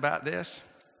says about this,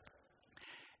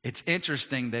 it's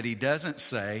interesting that he doesn't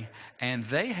say, "And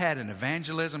they had an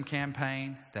evangelism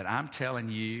campaign that I'm telling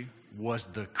you was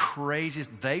the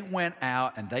craziest." They went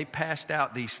out and they passed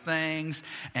out these things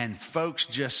and folks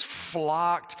just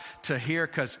flocked to hear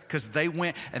because they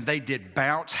went and they did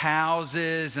bounce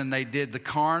houses and they did the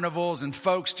carnivals and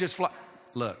folks just flocked.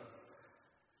 Look,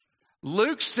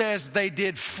 Luke says they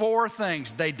did 4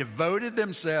 things. They devoted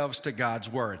themselves to God's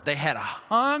word. They had a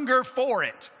hunger for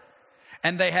it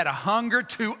and they had a hunger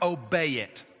to obey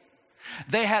it.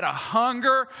 They had a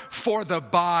hunger for the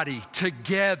body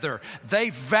together.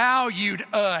 They valued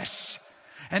us.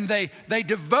 And they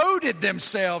devoted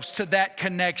themselves to that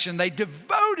connection. They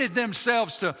devoted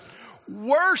themselves to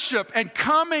worship and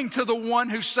coming to the one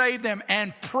who saved them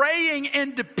and praying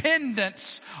in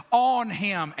dependence on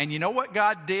him. And you know what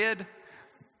God did?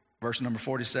 Verse number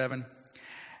 47.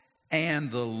 "And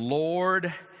the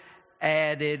Lord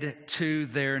added to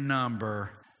their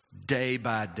number day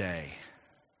by day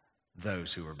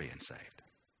those who were being saved."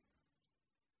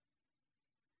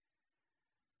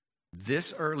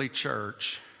 This early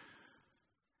church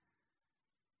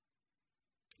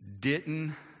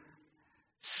didn't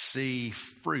see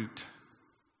fruit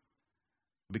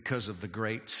because of the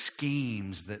great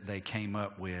schemes that they came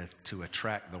up with to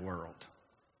attract the world.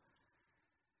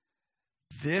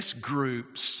 This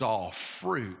group saw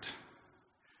fruit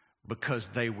because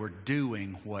they were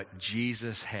doing what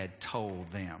Jesus had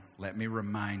told them. Let me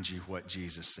remind you what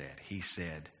Jesus said. He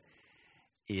said,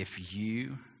 "If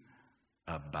you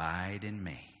abide in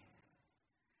me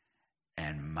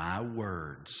and my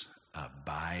words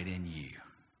abide in you,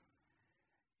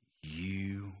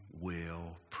 you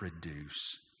will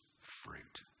produce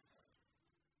fruit.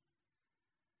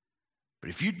 But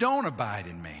if you don't abide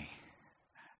in me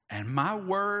and my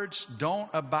words don't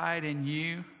abide in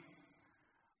you,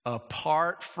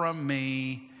 apart from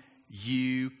me,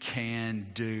 you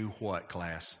can do what,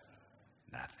 class?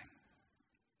 Nothing."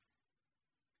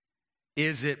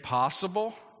 Is it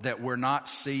possible that we're not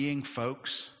seeing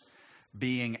folks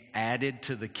being added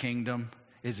to the kingdom?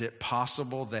 Is it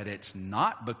possible that it's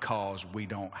not because we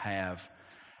don't have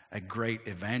a great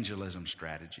evangelism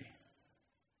strategy?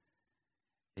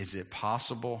 Is it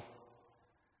possible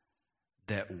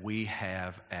that we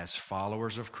have, as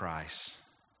followers of Christ,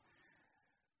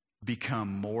 become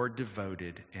more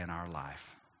devoted in our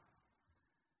life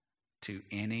to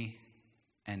any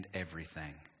and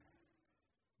everything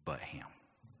but him?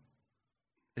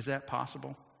 Is that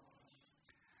possible?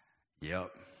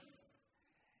 Yep.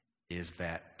 Is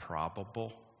that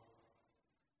probable?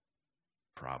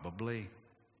 Probably.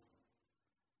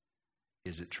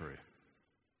 Is it true?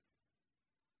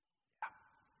 Yeah.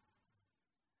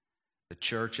 The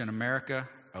church in America,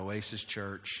 Oasis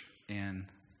Church in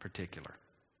particular.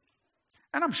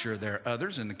 And I'm sure there are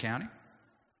others in the county.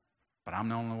 But I'm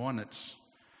the only one this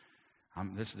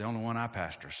is the only one I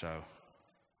pastor, so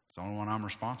it's the only one I'm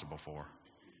responsible for.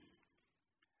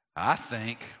 I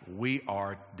think we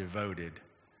are devoted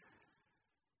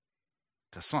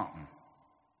to something,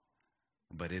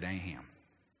 but it ain't him.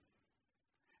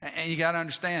 And you got to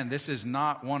understand, this is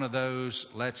not one of those,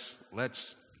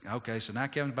 okay, so now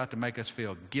Kevin's about to make us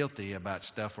feel guilty about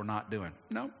stuff we're not doing.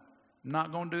 No, I'm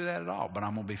not going to do that at all, but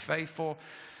I'm going to be faithful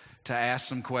to ask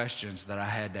some questions that I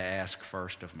had to ask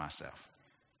first of myself.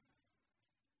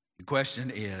 The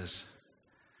question is,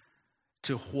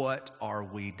 to what are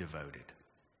we devoted?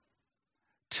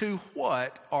 To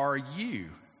what are you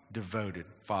devoted,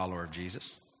 follower of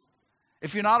Jesus?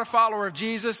 If you're not a follower of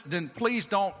Jesus, then please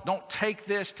don't take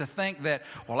this to think that,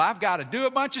 well, I've got to do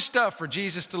a bunch of stuff for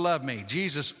Jesus to love me.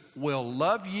 Jesus will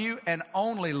love you and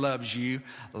only loves you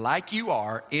like you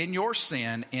are in your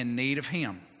sin, in need of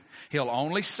him. He'll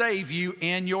only save you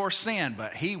in your sin,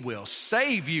 but he will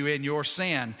save you in your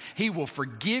sin. He will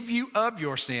forgive you of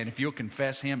your sin if you'll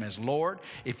confess him as Lord,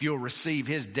 if you'll receive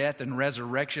his death and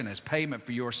resurrection as payment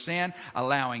for your sin,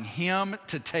 allowing him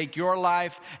to take your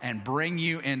life and bring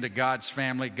you into God's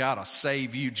family. God will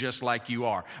save you just like you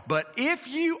are. But if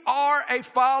you are a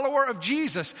follower of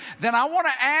Jesus, then I want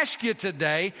to ask you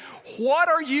today, what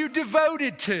are you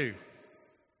devoted to?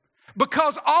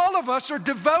 Because all of us are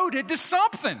devoted to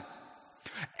something.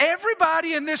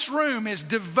 Everybody in this room is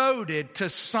devoted to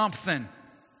something.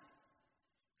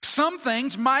 Some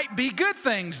things might be good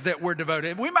things that we're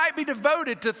devoted. We might be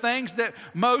devoted to things that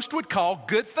most would call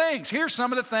good things. Here's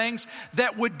some of the things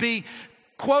that would be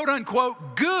quote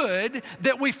unquote good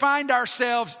that we find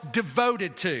ourselves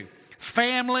devoted to.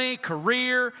 Family,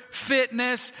 career,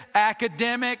 fitness,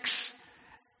 academics,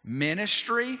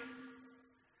 ministry.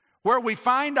 Where we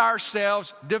find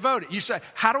ourselves devoted. You say,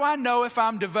 how do I know if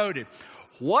I'm devoted?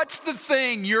 What's the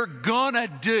thing you're gonna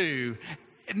do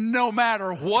no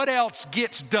matter what else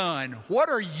gets done? What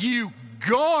are you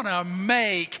gonna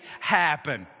make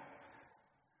happen?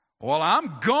 Well,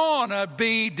 I'm gonna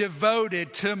be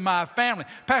devoted to my family.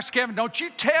 Pastor Kevin, don't you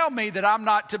tell me that I'm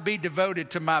not to be devoted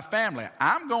to my family.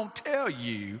 I'm gonna tell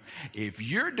you, if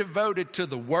you're devoted to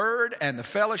the word and the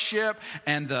fellowship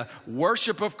and the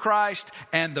worship of Christ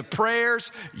and the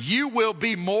prayers, you will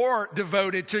be more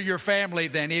devoted to your family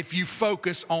than if you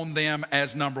focus on them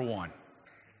as number one.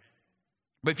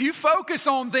 But if you focus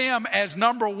on them as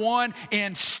number one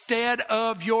instead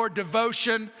of your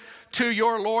devotion to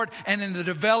your Lord and in the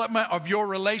development of your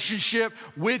relationship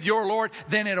with your Lord,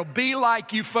 then it'll be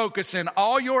like you focusing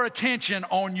all your attention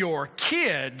on your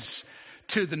kids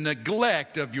to the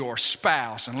neglect of your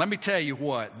spouse. And let me tell you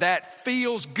what, that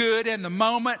feels good in the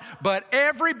moment, but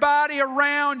everybody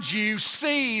around you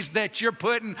sees that you're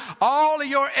putting all of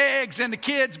your eggs in the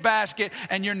kids' basket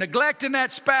and you're neglecting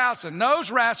that spouse, and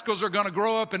those rascals are going to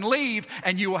grow up and leave,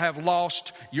 and you will have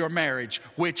lost your marriage,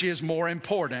 which is more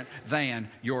important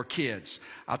than your kids.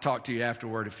 I'll talk to you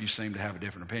afterward if you seem to have a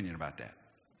different opinion about that.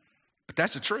 But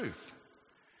that's the truth.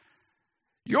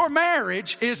 Your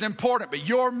marriage is important, but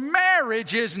your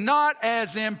marriage is not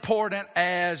as important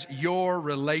as your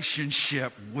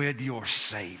relationship with your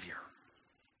Savior.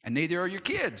 And neither are your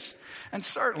kids, and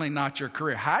certainly not your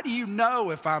career. How do you know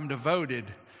if I'm devoted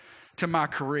to my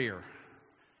career?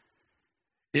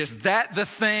 Is that the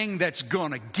thing that's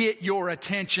going to get your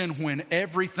attention when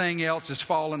everything else is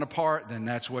falling apart? Then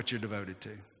that's what you're devoted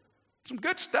to. Some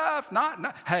good stuff.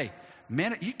 Hey,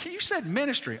 you said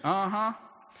ministry. Uh-huh.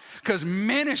 Because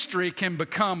ministry can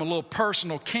become a little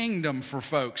personal kingdom for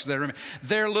folks.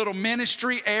 Their little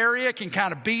ministry area can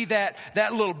kind of be that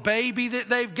little baby that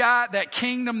they've got, that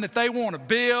kingdom that they want to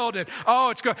build. And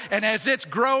as it's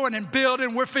growing and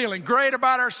building, we're feeling great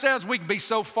about ourselves. We can be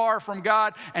so far from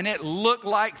God, and it look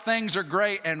like things are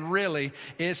great, and really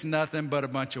it's nothing but a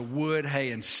bunch of wood,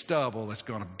 hay, and stubble that's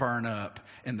going to burn up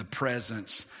in the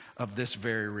presence of this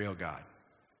very real God.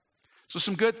 So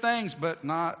some good things, but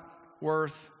not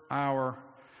worth our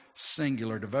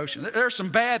singular devotion. There are some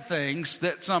bad things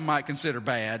that some might consider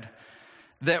bad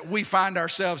that we find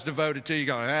ourselves devoted to. You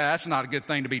go, that's not a good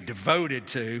thing to be devoted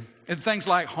to. And things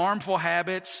like harmful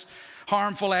habits,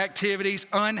 harmful activities,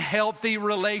 unhealthy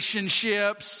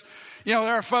relationships. You know,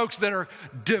 there are folks that are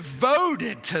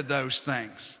devoted to those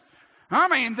things. I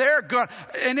mean, they're good,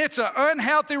 and it's an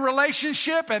unhealthy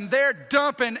relationship, and they're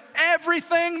dumping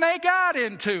everything they got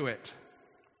into it.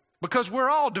 Because we're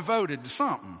all devoted to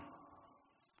something.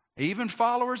 Even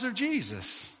followers of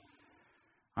Jesus.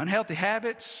 Unhealthy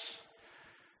habits,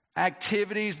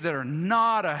 activities that are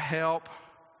not a help,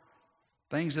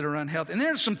 things that are unhealthy. And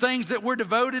there's some things that we're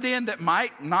devoted in that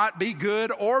might not be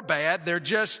good or bad. They're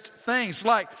just things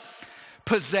like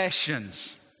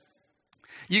possessions.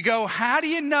 You go, how do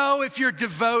you know if you're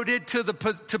devoted to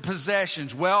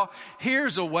possessions? Well,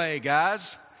 here's a way,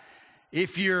 guys.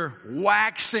 If you're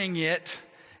waxing it,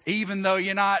 even though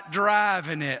you're not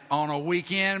driving it on a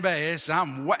weekend basis,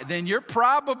 then you're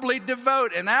probably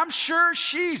devoted. And I'm sure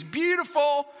she's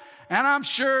beautiful, and I'm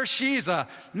sure she's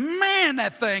man,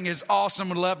 that thing is awesome,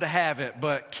 would love to have it.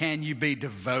 But can you be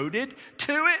devoted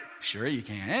to it? Sure you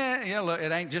can. Look,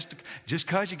 it ain't just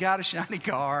because you got a shiny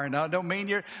car, and I don't mean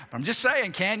you're, I'm just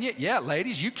saying, can you? Yeah,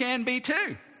 ladies, you can be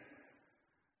too.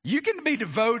 You can be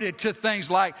devoted to things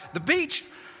like the beach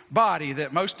body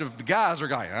that most of the guys are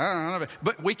going, I don't know.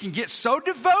 But we can get so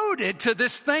devoted to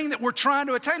this thing that we're trying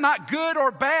to attain, not good or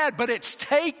bad, but it's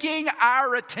taking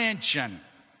our attention.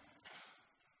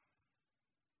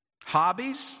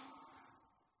 Hobbies.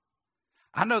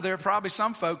 I know there are probably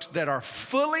some folks that are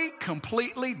fully,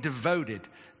 completely devoted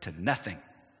to nothing.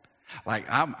 Like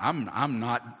I'm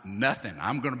not nothing.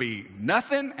 I'm going to be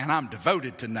nothing, and I'm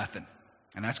devoted to nothing.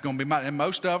 And that's going to be and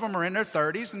most of them are in their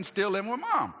 30s and still living with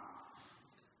mom.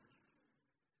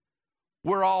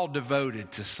 We're all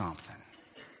devoted to something.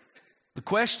 The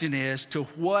question is, to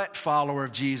what follower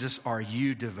of Jesus are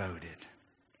you devoted?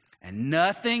 And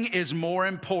nothing is more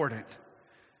important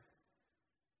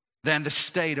than the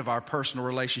state of our personal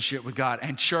relationship with God.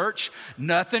 And church,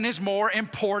 nothing is more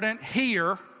important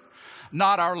here,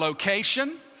 not our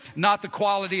location, not the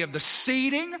quality of the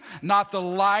seating, not the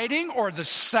lighting or the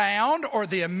sound or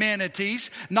the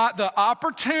amenities, not the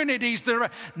opportunities.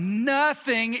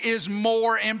 Nothing is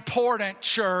more important,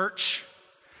 church,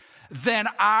 than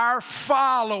our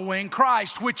following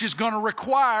Christ, which is going to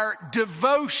require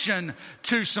devotion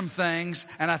to some things.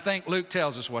 And I think Luke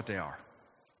tells us what they are.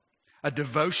 A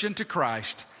devotion to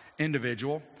Christ,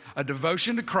 individual. A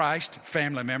devotion to Christ,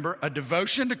 family member. A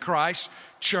devotion to Christ,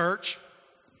 church.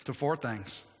 To 4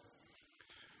 things.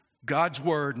 God's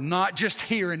word, not just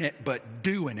hearing it, but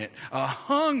doing it. A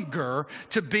hunger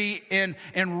to be in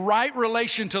right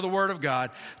relation to the word of God.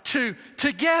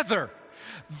 Together,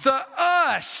 the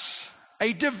us,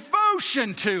 a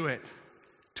devotion to it.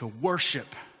 To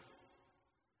worship,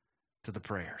 to the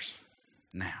prayers.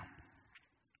 Now,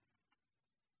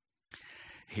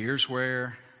 here's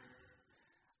where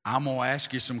I'm going to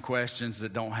ask you some questions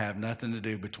that don't have nothing to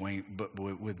do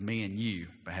with me and you,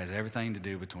 but has everything to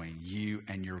do between you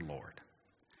and your Lord.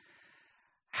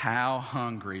 How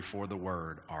hungry for the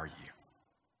word are you?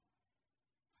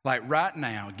 Like right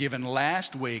now, given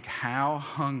last week, how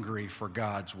hungry for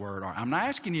God's word are you? I'm not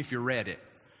asking you if you read it.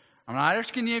 I'm not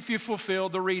asking you if you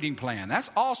fulfilled the reading plan. That's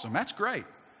awesome. That's great.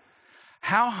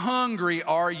 How hungry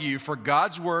are you for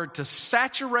God's word to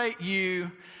saturate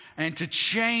you and to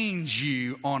change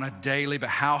you on a daily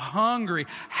basis? How hungry,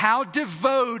 how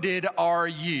devoted are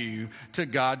you to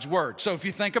God's word? So if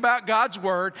you think about God's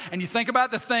word and you think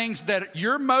about the things that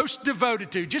you're most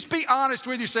devoted to, just be honest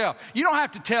with yourself. You don't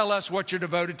have to tell us what you're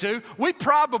devoted to. We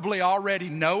probably already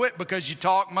know it because you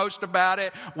talk most about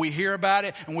it, we hear about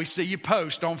it, and we see you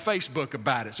post on Facebook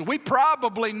about it. So we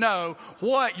probably know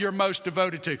what you're most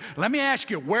devoted to. Let me ask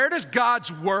you, where does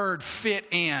God's word fit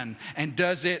in, and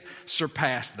does it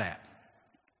surpass that?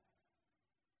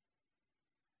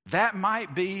 That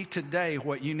might be today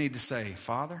what you need to say.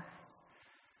 Father,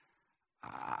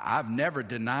 I've never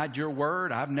denied your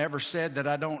word. I've never said that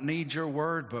I don't need your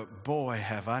word, but boy,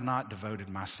 have I not devoted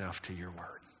myself to your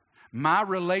word. My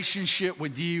relationship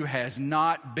with you has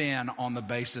not been on the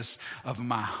basis of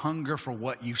my hunger for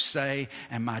what you say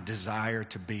and my desire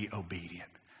to be obedient.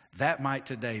 That might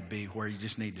today be where you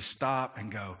just need to stop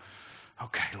and go,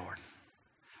 okay, Lord,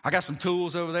 I got some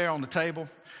tools over there on the table.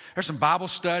 There's some Bible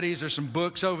studies. There's some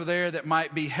books over there that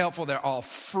might be helpful. They're all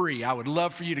free. I would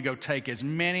love for you to go take as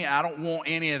many. I don't want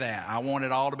any of that. I want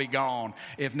it all to be gone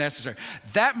if necessary.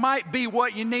 That might be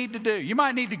what you need to do. You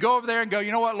might need to go over there and go,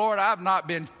 you know what, Lord, I've not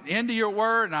been into your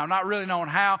word and I'm not really knowing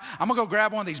how. I'm going to go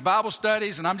grab one of these Bible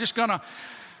studies and I'm just going to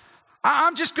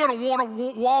want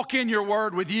to walk in your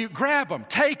word with you. Grab them.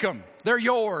 Take them. They're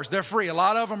yours. They're free. A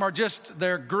lot of them are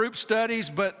they're group studies,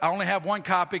 but I only have one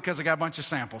copy because I got a bunch of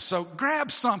samples. So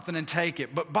grab something and take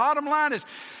it. But bottom line is,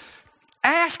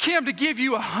 ask him to give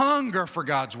you a hunger for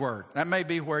God's word. That may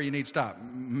be where you need to stop.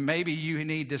 Maybe you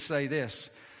need to say this,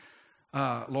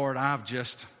 Lord, I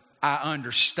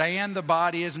understand the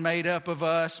body is made up of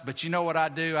us, but you know what I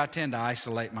do? I tend to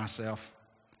isolate myself.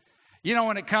 You know,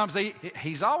 when it comes,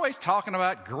 he's always talking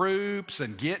about groups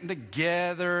and getting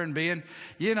together and being,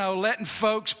 letting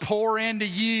folks pour into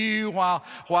you while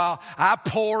I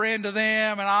pour into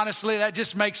them. And honestly, that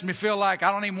just makes me feel like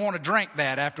I don't even want to drink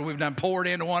that after we've done poured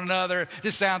into one another. It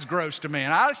just sounds gross to me.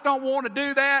 And I just don't want to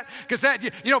do that because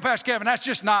Pastor Kevin, that's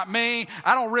just not me.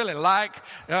 I don't really like,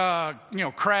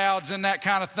 crowds and that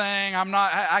kind of thing.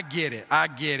 I get it. I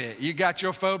get it. You got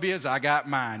your phobias. I got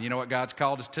mine. You know what God's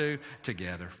called us to?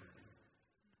 Together.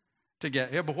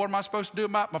 Yeah, but what am I supposed to do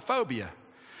about my phobia?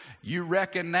 You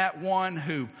reckon that one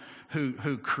who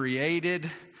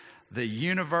created the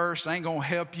universe ain't going to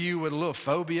help you with a little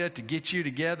phobia to get you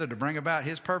together to bring about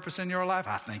his purpose in your life?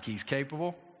 I think he's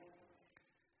capable.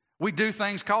 We do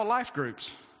things called life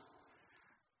groups.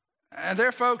 And there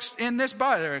are folks in this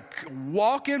body that are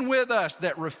walking with us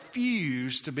that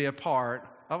refuse to be a part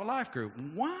of a life group.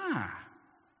 Why?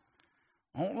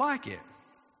 I don't like it.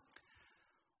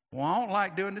 Well, I don't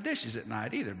like doing the dishes at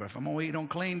night either, but if I'm going to eat on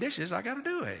clean dishes, I got to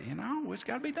do it, It's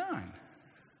got to be done.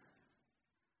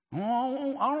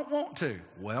 Oh, I don't want to.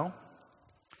 Well,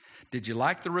 did you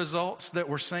like the results that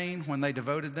were seen when they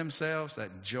devoted themselves?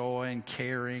 That joy and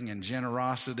caring and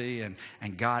generosity and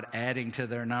God adding to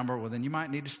their number? Well, then you might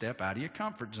need to step out of your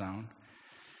comfort zone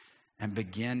and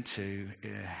begin to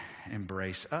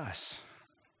embrace us.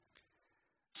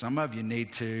 Some of you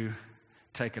need to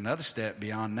take another step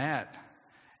beyond that.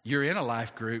 You're in a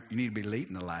life group. You need to be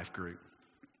leading a life group.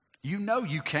 You know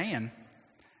you can.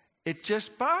 It's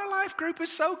just, but our life group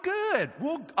is so good.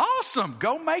 Well, awesome.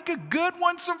 Go make a good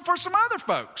one for some other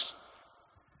folks.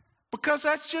 Because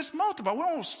that's just multiple. We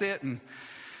don't sit and...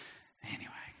 Anyway.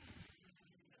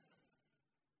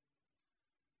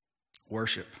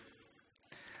 Worship.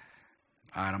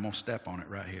 All right, I'm going to step on it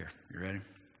right here. You ready?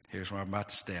 Here's where I'm about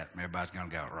to step. Everybody's going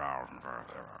to go...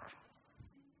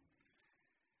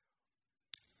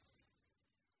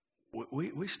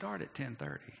 We start at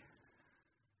 10:30.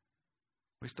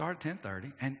 We start at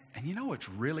 10:30. And you know what's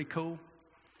really cool?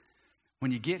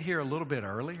 When you get here a little bit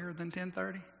earlier than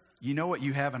 10:30, you know what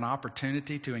you have an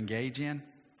opportunity to engage in?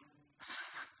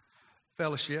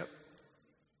 Fellowship.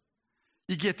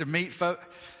 You get to meet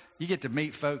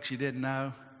folks you didn't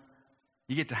know.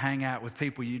 You get to hang out with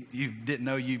people you didn't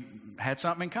know you had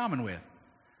something in common with.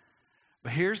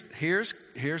 But here's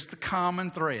the common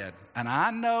thread. And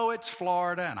I know it's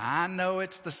Florida, and I know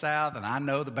it's the South, and I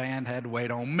know the band had to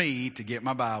wait on me to get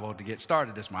my Bible to get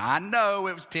started this morning. I know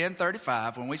it was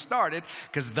 10:35 when we started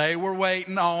because they were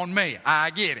waiting on me. I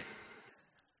get it.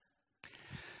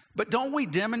 But don't we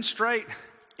demonstrate,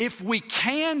 if we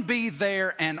can be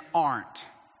there and aren't,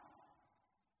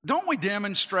 don't we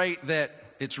demonstrate that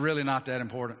it's really not that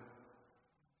important?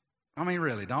 I mean,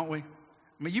 really, don't we?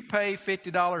 I mean, you pay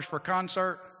 $50 for a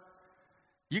concert,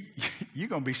 you're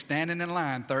going to be standing in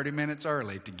line 30 minutes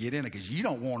early to get in it because you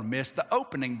don't want to miss the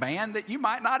opening band that you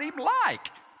might not even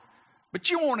like. But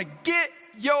you want to get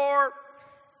your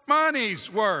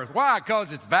money's worth. Why?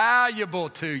 Because it's valuable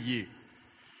to you.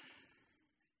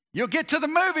 You'll get to the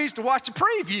movies to watch the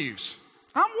previews.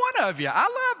 I'm one of you.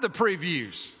 I love the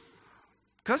previews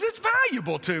because it's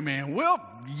valuable to me. And we'll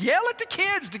yell at the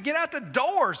kids to get out the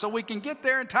door so we can get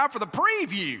there in time for the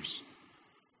previews.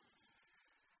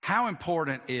 How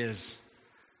important is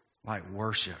like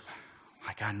worship?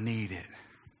 Like I need it.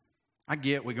 I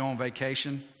get we go on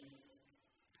vacation.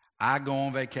 I go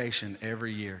on vacation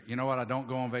every year. You know what I don't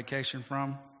go on vacation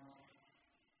from?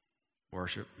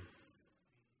 Worship.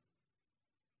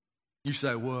 You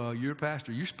say, well, you're a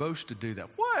pastor. You're supposed to do that.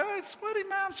 What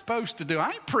am I supposed to do?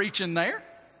 I ain't preaching there.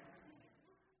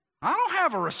 I don't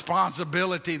have a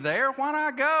responsibility there. Why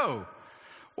not go?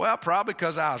 Well, probably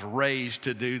because I was raised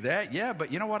to do that. Yeah,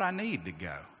 but you know what? I need to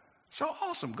go. So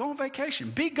awesome. Go on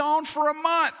vacation. Be gone for a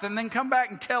month and then come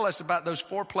back and tell us about those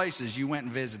 4 places you went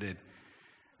and visited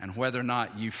and whether or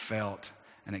not you felt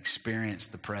and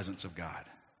experienced the presence of God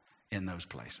in those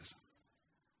places.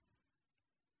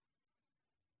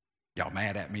 Y'all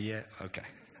mad at me yet? Okay.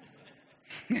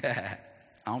 I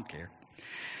don't care.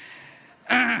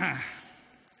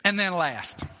 And then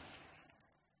last, a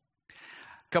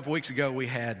couple weeks ago we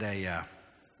had a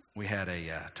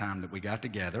time that we got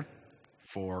together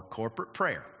for corporate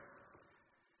prayer.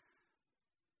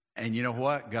 And you know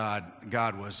what? God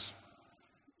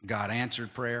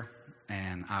answered prayer,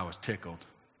 and I was tickled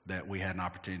that we had an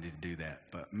opportunity to do that.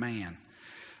 But man,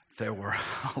 there were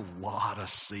a lot of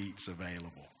seats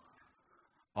available.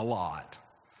 A lot.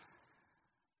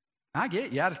 I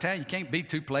get you out of town. You can't be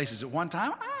 2 places at one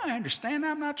time. I understand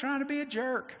that. I'm not trying to be a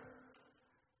jerk.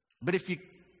 But if you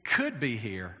could be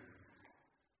here,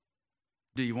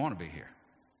 do you want to be here?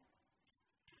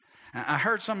 I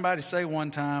heard somebody say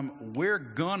one time, we're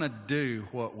going to do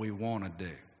what we want to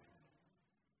do.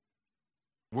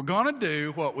 We're going to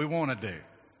do what we want to do.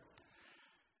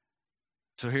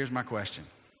 So here's my question.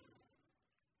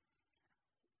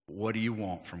 What do you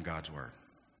want from God's Word?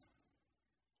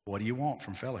 What do you want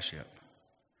from fellowship?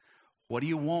 What do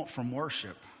you want from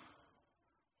worship?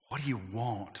 What do you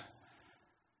want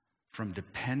from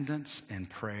dependence and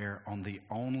prayer on the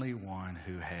only one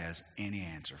who has any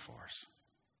answer for us?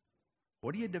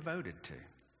 What are you devoted to?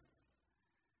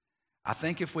 I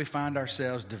think if we find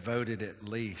ourselves devoted at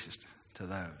least to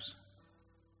those,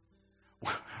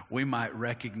 we might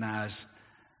recognize,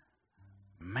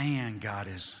 man, God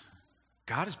is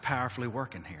powerfully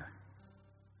working here.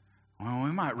 Well,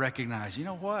 we might recognize, you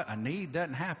know what? A need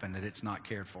doesn't happen that it's not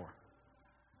cared for.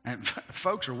 And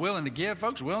folks are willing to give,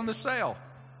 folks are willing to sell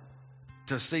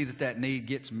to see that need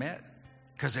gets met.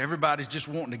 Because everybody's just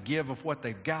wanting to give of what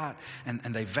they've got, and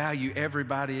they value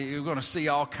everybody. You're going to see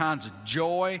all kinds of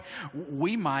joy.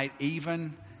 We might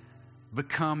even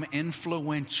become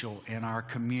influential in our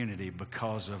community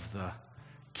because of the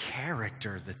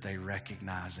character that they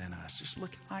recognize in us, just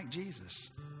looking like Jesus.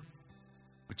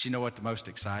 But you know what the most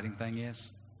exciting thing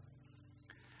is?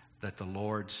 That the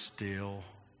Lord still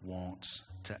wants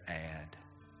to add,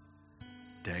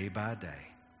 day by day,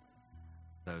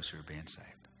 those who are being saved.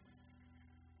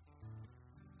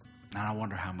 And I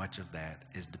wonder how much of that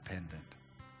is dependent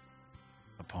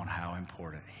upon how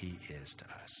important He is to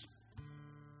us.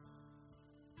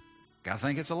 I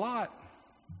think it's a lot.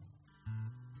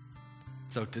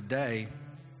 So today,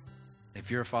 if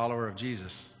you're a follower of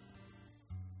Jesus,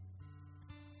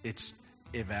 it's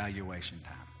evaluation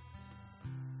time.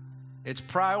 It's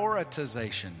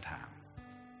prioritization time.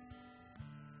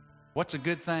 What's a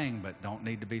good thing but don't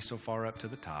need to be so far up to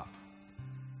the top?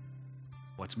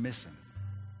 What's missing?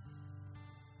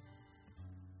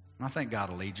 I think God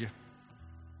will lead you.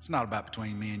 It's not about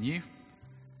between me and you.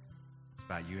 It's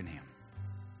about you and Him.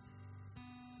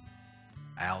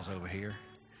 Al's over here.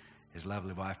 His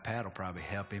lovely wife, Pat, will probably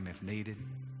help him if needed.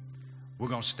 We're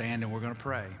going to stand and we're going to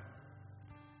pray.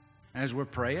 As we're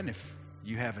praying, if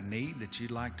you have a need that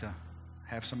you'd like to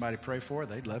have somebody pray for,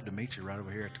 they'd love to meet you right over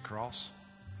here at the cross.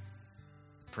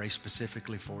 Pray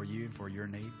specifically for you and for your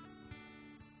need.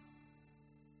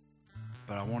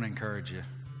 But I want to encourage you,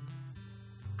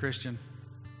 Christian,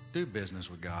 do business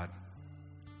with God.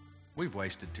 We've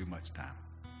wasted too much time.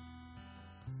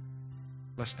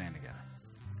 Let's stand together.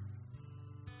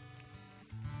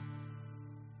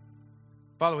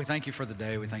 Father, we thank you for the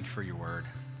day. We thank you for your word.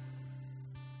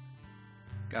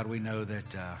 God, we know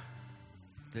that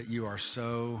you are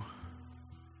so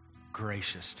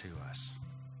gracious to us.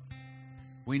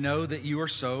 We know that you are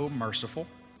so merciful.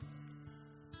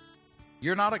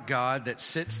 You're not a God that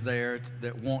sits there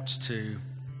that wants to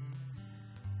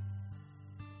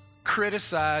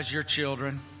criticize your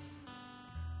children.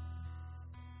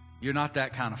 You're not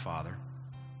that kind of father.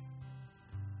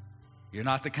 You're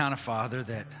not the kind of father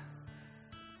that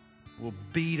will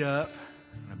beat up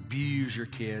and abuse your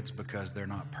kids because they're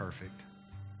not perfect.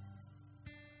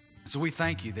 So we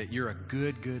thank you that you're a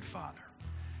good, good father.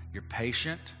 You're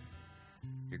patient,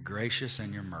 you're gracious,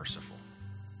 and you're merciful.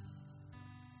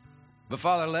 But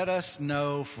Father, let us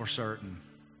know for certain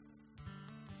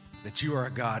that you are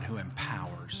a God who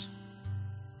empowers.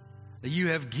 That you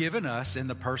have given us, in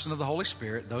the person of the Holy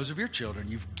Spirit, those of your children,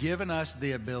 you've given us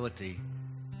the ability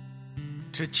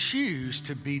to choose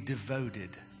to be devoted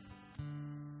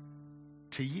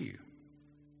to you.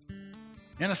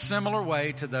 In a similar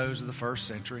way to those of the first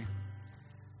century,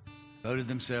 devoted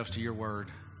themselves to your word,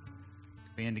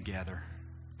 being together,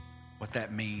 what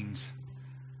that means,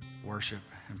 worship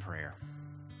and prayer.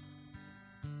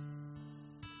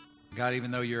 God,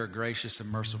 even though you're a gracious and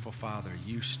merciful Father,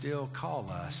 you still call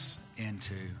us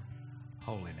into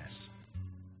holiness.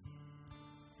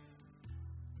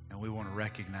 And we want to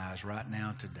recognize right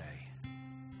now today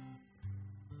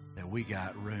that we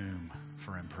got room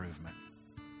for improvement.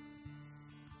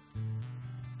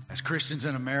 As Christians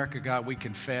in America, God, we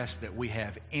confess that we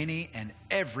have any and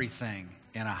everything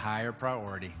in a higher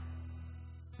priority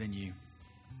than you.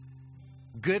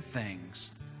 Good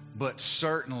things, but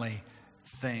certainly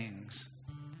things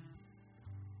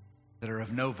that are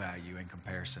of no value in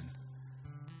comparison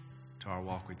to our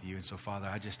walk with you. And so, Father,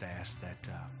 I just ask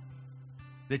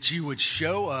that you would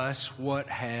show us what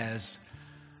has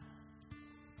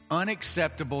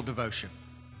unacceptable devotion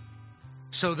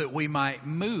so that we might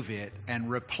move it and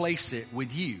replace it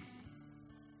with you,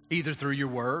 either through your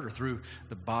word or through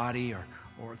the body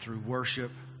or through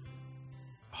worship,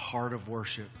 a heart of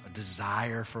worship, a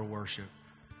desire for worship,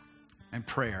 and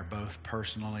prayer, both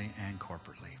personally and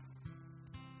corporately.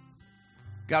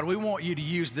 God, we want you to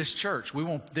use this church. We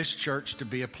want this church to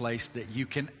be a place that you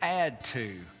can add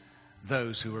to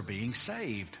those who are being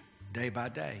saved day by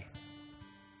day.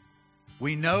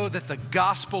 We know that the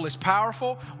gospel is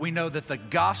powerful. We know that the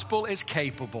gospel is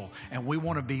capable. And we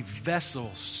want to be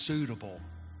vessels suitable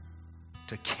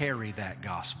to carry that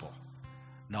gospel.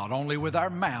 Not only with our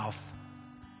mouth,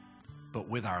 but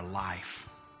with our life.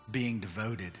 Being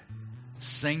devoted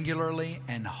singularly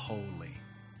and wholly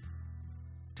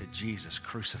to Jesus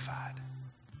crucified,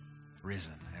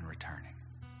 risen, and returning.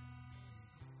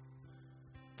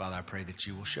 Father, I pray that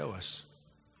you will show us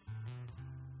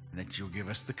and that you'll give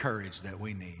us the courage that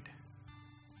we need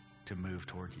to move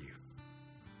toward you.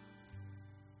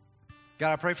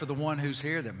 God, I pray for the one who's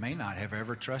here that may not have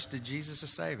ever trusted Jesus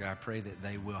as Savior. I pray that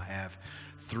they will have,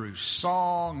 through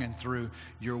song and through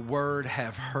your word,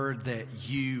 have heard that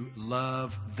you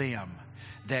love them,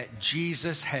 that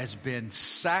Jesus has been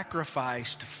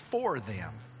sacrificed for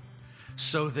them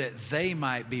so that they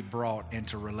might be brought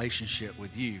into relationship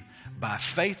with you. By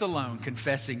faith alone,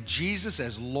 confessing Jesus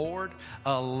as Lord,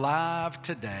 alive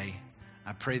today,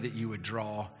 I pray that you would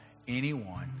draw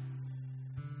anyone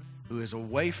who is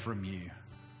away from you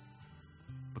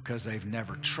because they've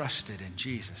never trusted in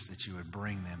Jesus, that you would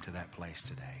bring them to that place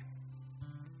today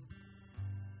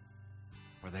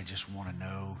where they just want to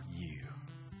know you.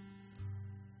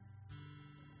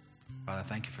 Father,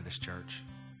 thank you for this church.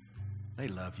 They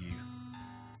love you.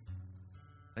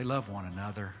 They love one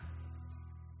another.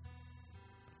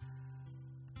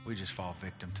 We just fall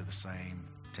victim to the same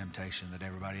temptation that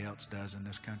everybody else does in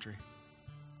this country.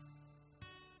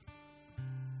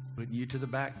 Putting you to the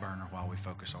back burner while we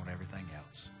focus on everything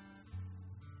else.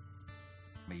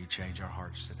 May you change our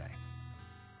hearts today.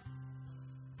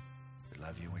 We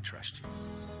love you and we trust you.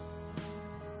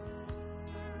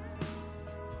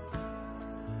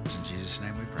 In Jesus'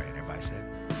 name we pray. And everybody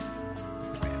said,